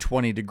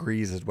 120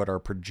 degrees is what our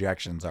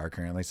projections are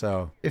currently.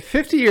 So if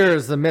 50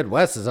 years, the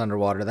Midwest is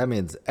underwater, that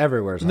means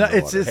everywhere's underwater.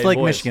 No, it's like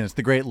Michigan. It's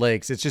the Great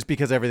Lakes. It's just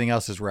because everything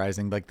else is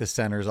rising. Like the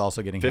center is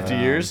also getting 50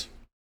 years,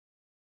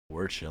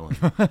 we're chilling.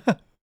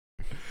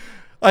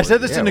 I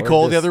said this to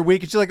Nicole the other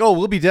week, and she's like, "Oh,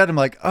 we'll be dead." I'm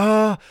like,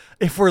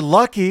 if we're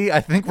lucky,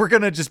 I think we're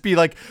gonna just be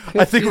like,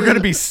 I think we're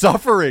gonna be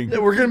suffering. Yeah,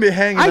 we're gonna be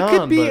hanging on. I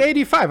could be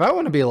 85. I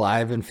want to be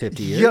alive in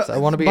 50 years. I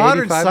want to be 85 and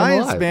alive.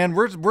 Modern science, man.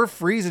 We're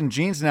freezing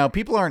genes now.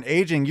 People aren't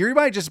aging. You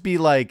might just be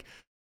like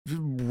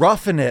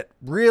roughing it,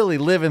 really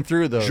living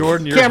through those.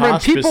 Jordan, your Cameron,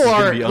 hospice people is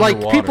are gonna be like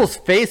underwater. people's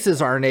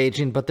faces aren't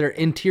aging, but their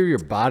interior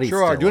bodies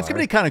sure are. Dude, it's gonna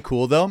be kind of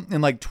cool though.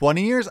 In like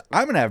 20 years,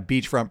 I'm gonna have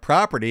beachfront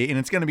property, and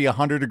it's gonna be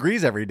 100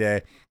 degrees every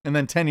day. And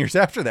then 10 years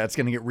after that, it's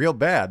gonna get real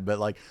bad. But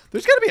like,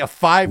 there's gonna be a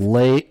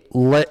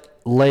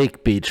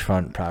lake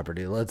beachfront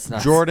property. Let's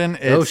not. Jordan,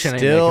 it's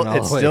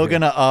still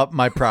gonna up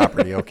my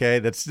property. Okay,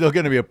 that's still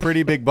gonna be a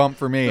pretty big bump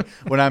for me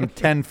when I'm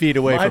 10 feet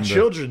away from my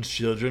children's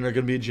children are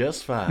gonna be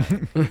just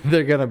fine.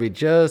 They're gonna be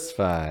just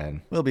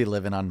fine. We'll be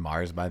living on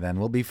Mars by then.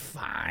 We'll be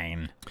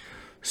fine.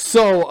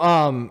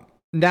 So,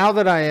 now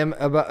that I am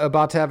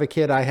about to have a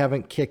kid, I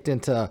haven't kicked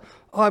into,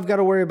 I've got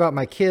to worry about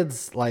my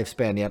kid's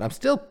lifespan yet. I'm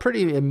still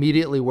pretty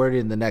immediately worried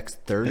in the next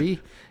 30.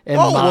 And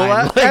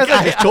as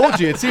I just told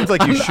you, it seems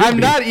like you should. I'm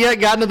not yet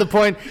gotten to the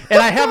point, and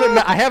I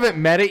haven't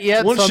met it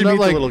yet. Once so you meet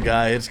the little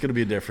guy, it's going to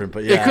be different.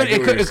 But yeah,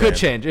 it could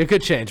change. It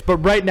could change. But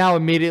right now,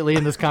 immediately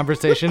in this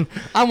conversation,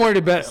 I'm worried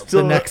about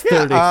the next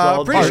 30.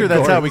 I'm pretty sure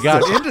that's how we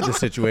got into the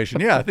situation.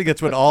 Yeah, I think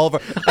that's what all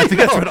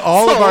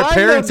of our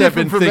parents have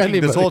been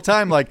thinking this whole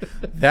time. Like,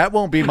 that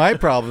won't be my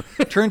problem.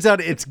 Turns out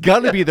it's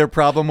gonna be their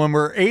problem when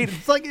we're 8.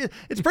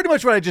 It's pretty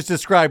much what I just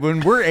described.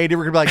 When we're 80,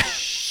 we're gonna be like,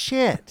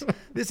 shit,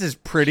 this is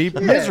pretty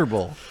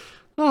miserable.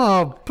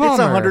 Oh, bummer. It's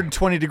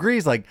 120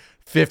 degrees, like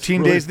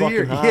 15 days of the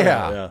year.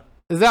 Yeah.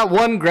 Is that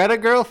one Greta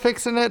girl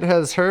fixing it?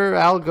 Has her,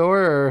 Al Gore,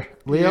 or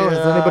Leo, has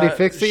anybody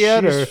fixed it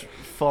yet? Or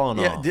fallen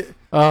off.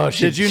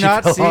 Did you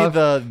not see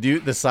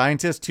the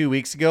scientists 2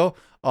 weeks ago?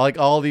 Like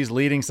all these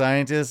leading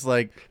scientists,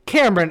 like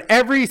Cameron,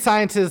 every leading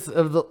scientist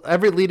of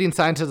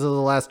the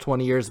last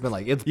 20 years has been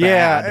like, it's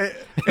bad.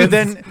 And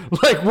then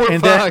like we're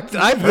fucked.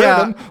 I've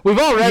heard them. We've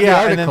all read the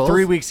articles. And then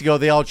 3 weeks ago,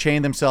 they all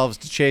chained themselves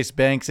to Chase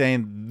Bank,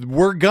 saying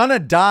we're gonna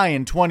die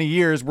in 20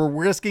 years. We're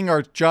risking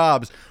our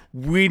jobs.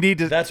 We need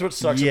to. That's what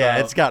sucks. Yeah,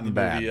 about it's gotten the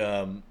bad.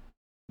 Movie,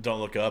 Don't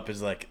Look Up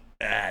is like.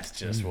 That's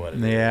just what it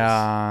is.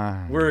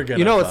 Yeah. We're gonna.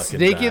 You know what's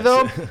sneaky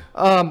though?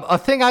 A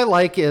thing I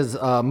like is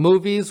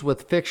movies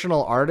with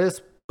fictional artists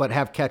but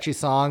have catchy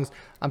songs.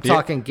 I'm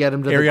talking Get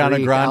Him to the Greek.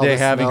 Ariana Grande Elvis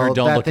having Snow, her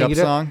Don't Look Up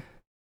song.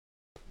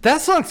 That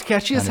song's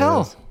catchy as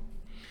hell.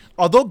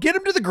 Although Get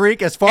Him to the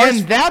Greek, as far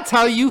as that's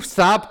how you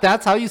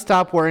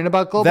stop worrying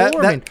about global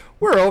warming.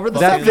 We're over the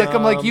subject.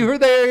 I'm like, you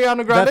heard the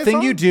Ariana Grande that thing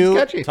song? You do,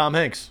 catchy. Tom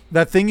Hanks.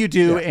 That Thing You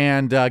Do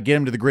and Get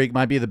Him to the Greek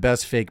might be the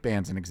best fake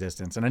bands in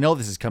existence. And I know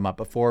this has come up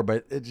before,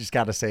 but I just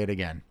got to say it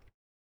again.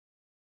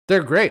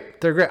 They're great.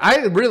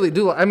 I really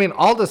do. I mean,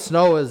 All the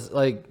Snow is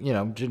like,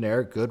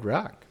 generic good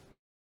rock.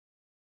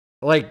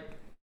 Like,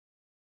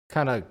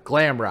 kind of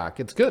glam rock.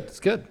 It's good.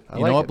 I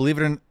you know what? Believe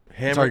it or not.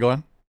 Sorry, go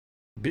on.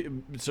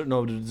 What's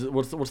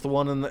the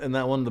one in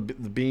that one? The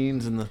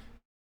beans and the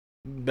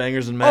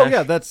bangers and mash. Oh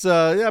yeah, that's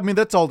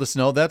that's All the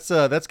Snow. That's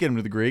Get Him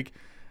to the Greek.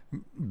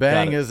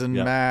 Bangers and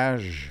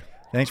mash.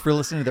 Thanks for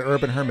listening to the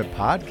Urban Hermit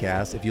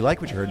podcast. If you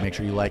like what you heard, make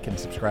sure you like and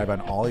subscribe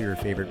on all your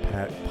favorite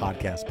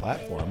podcast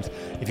platforms.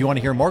 If you want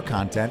to hear more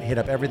content, hit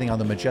up everything on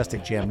the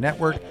Majestic Jam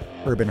Network,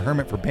 Urban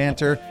Hermit for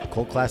banter,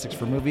 Cult Classics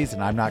for movies,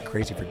 and I'm Not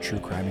Crazy for true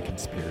crime and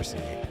conspiracy.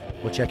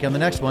 We'll check you on the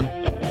next one.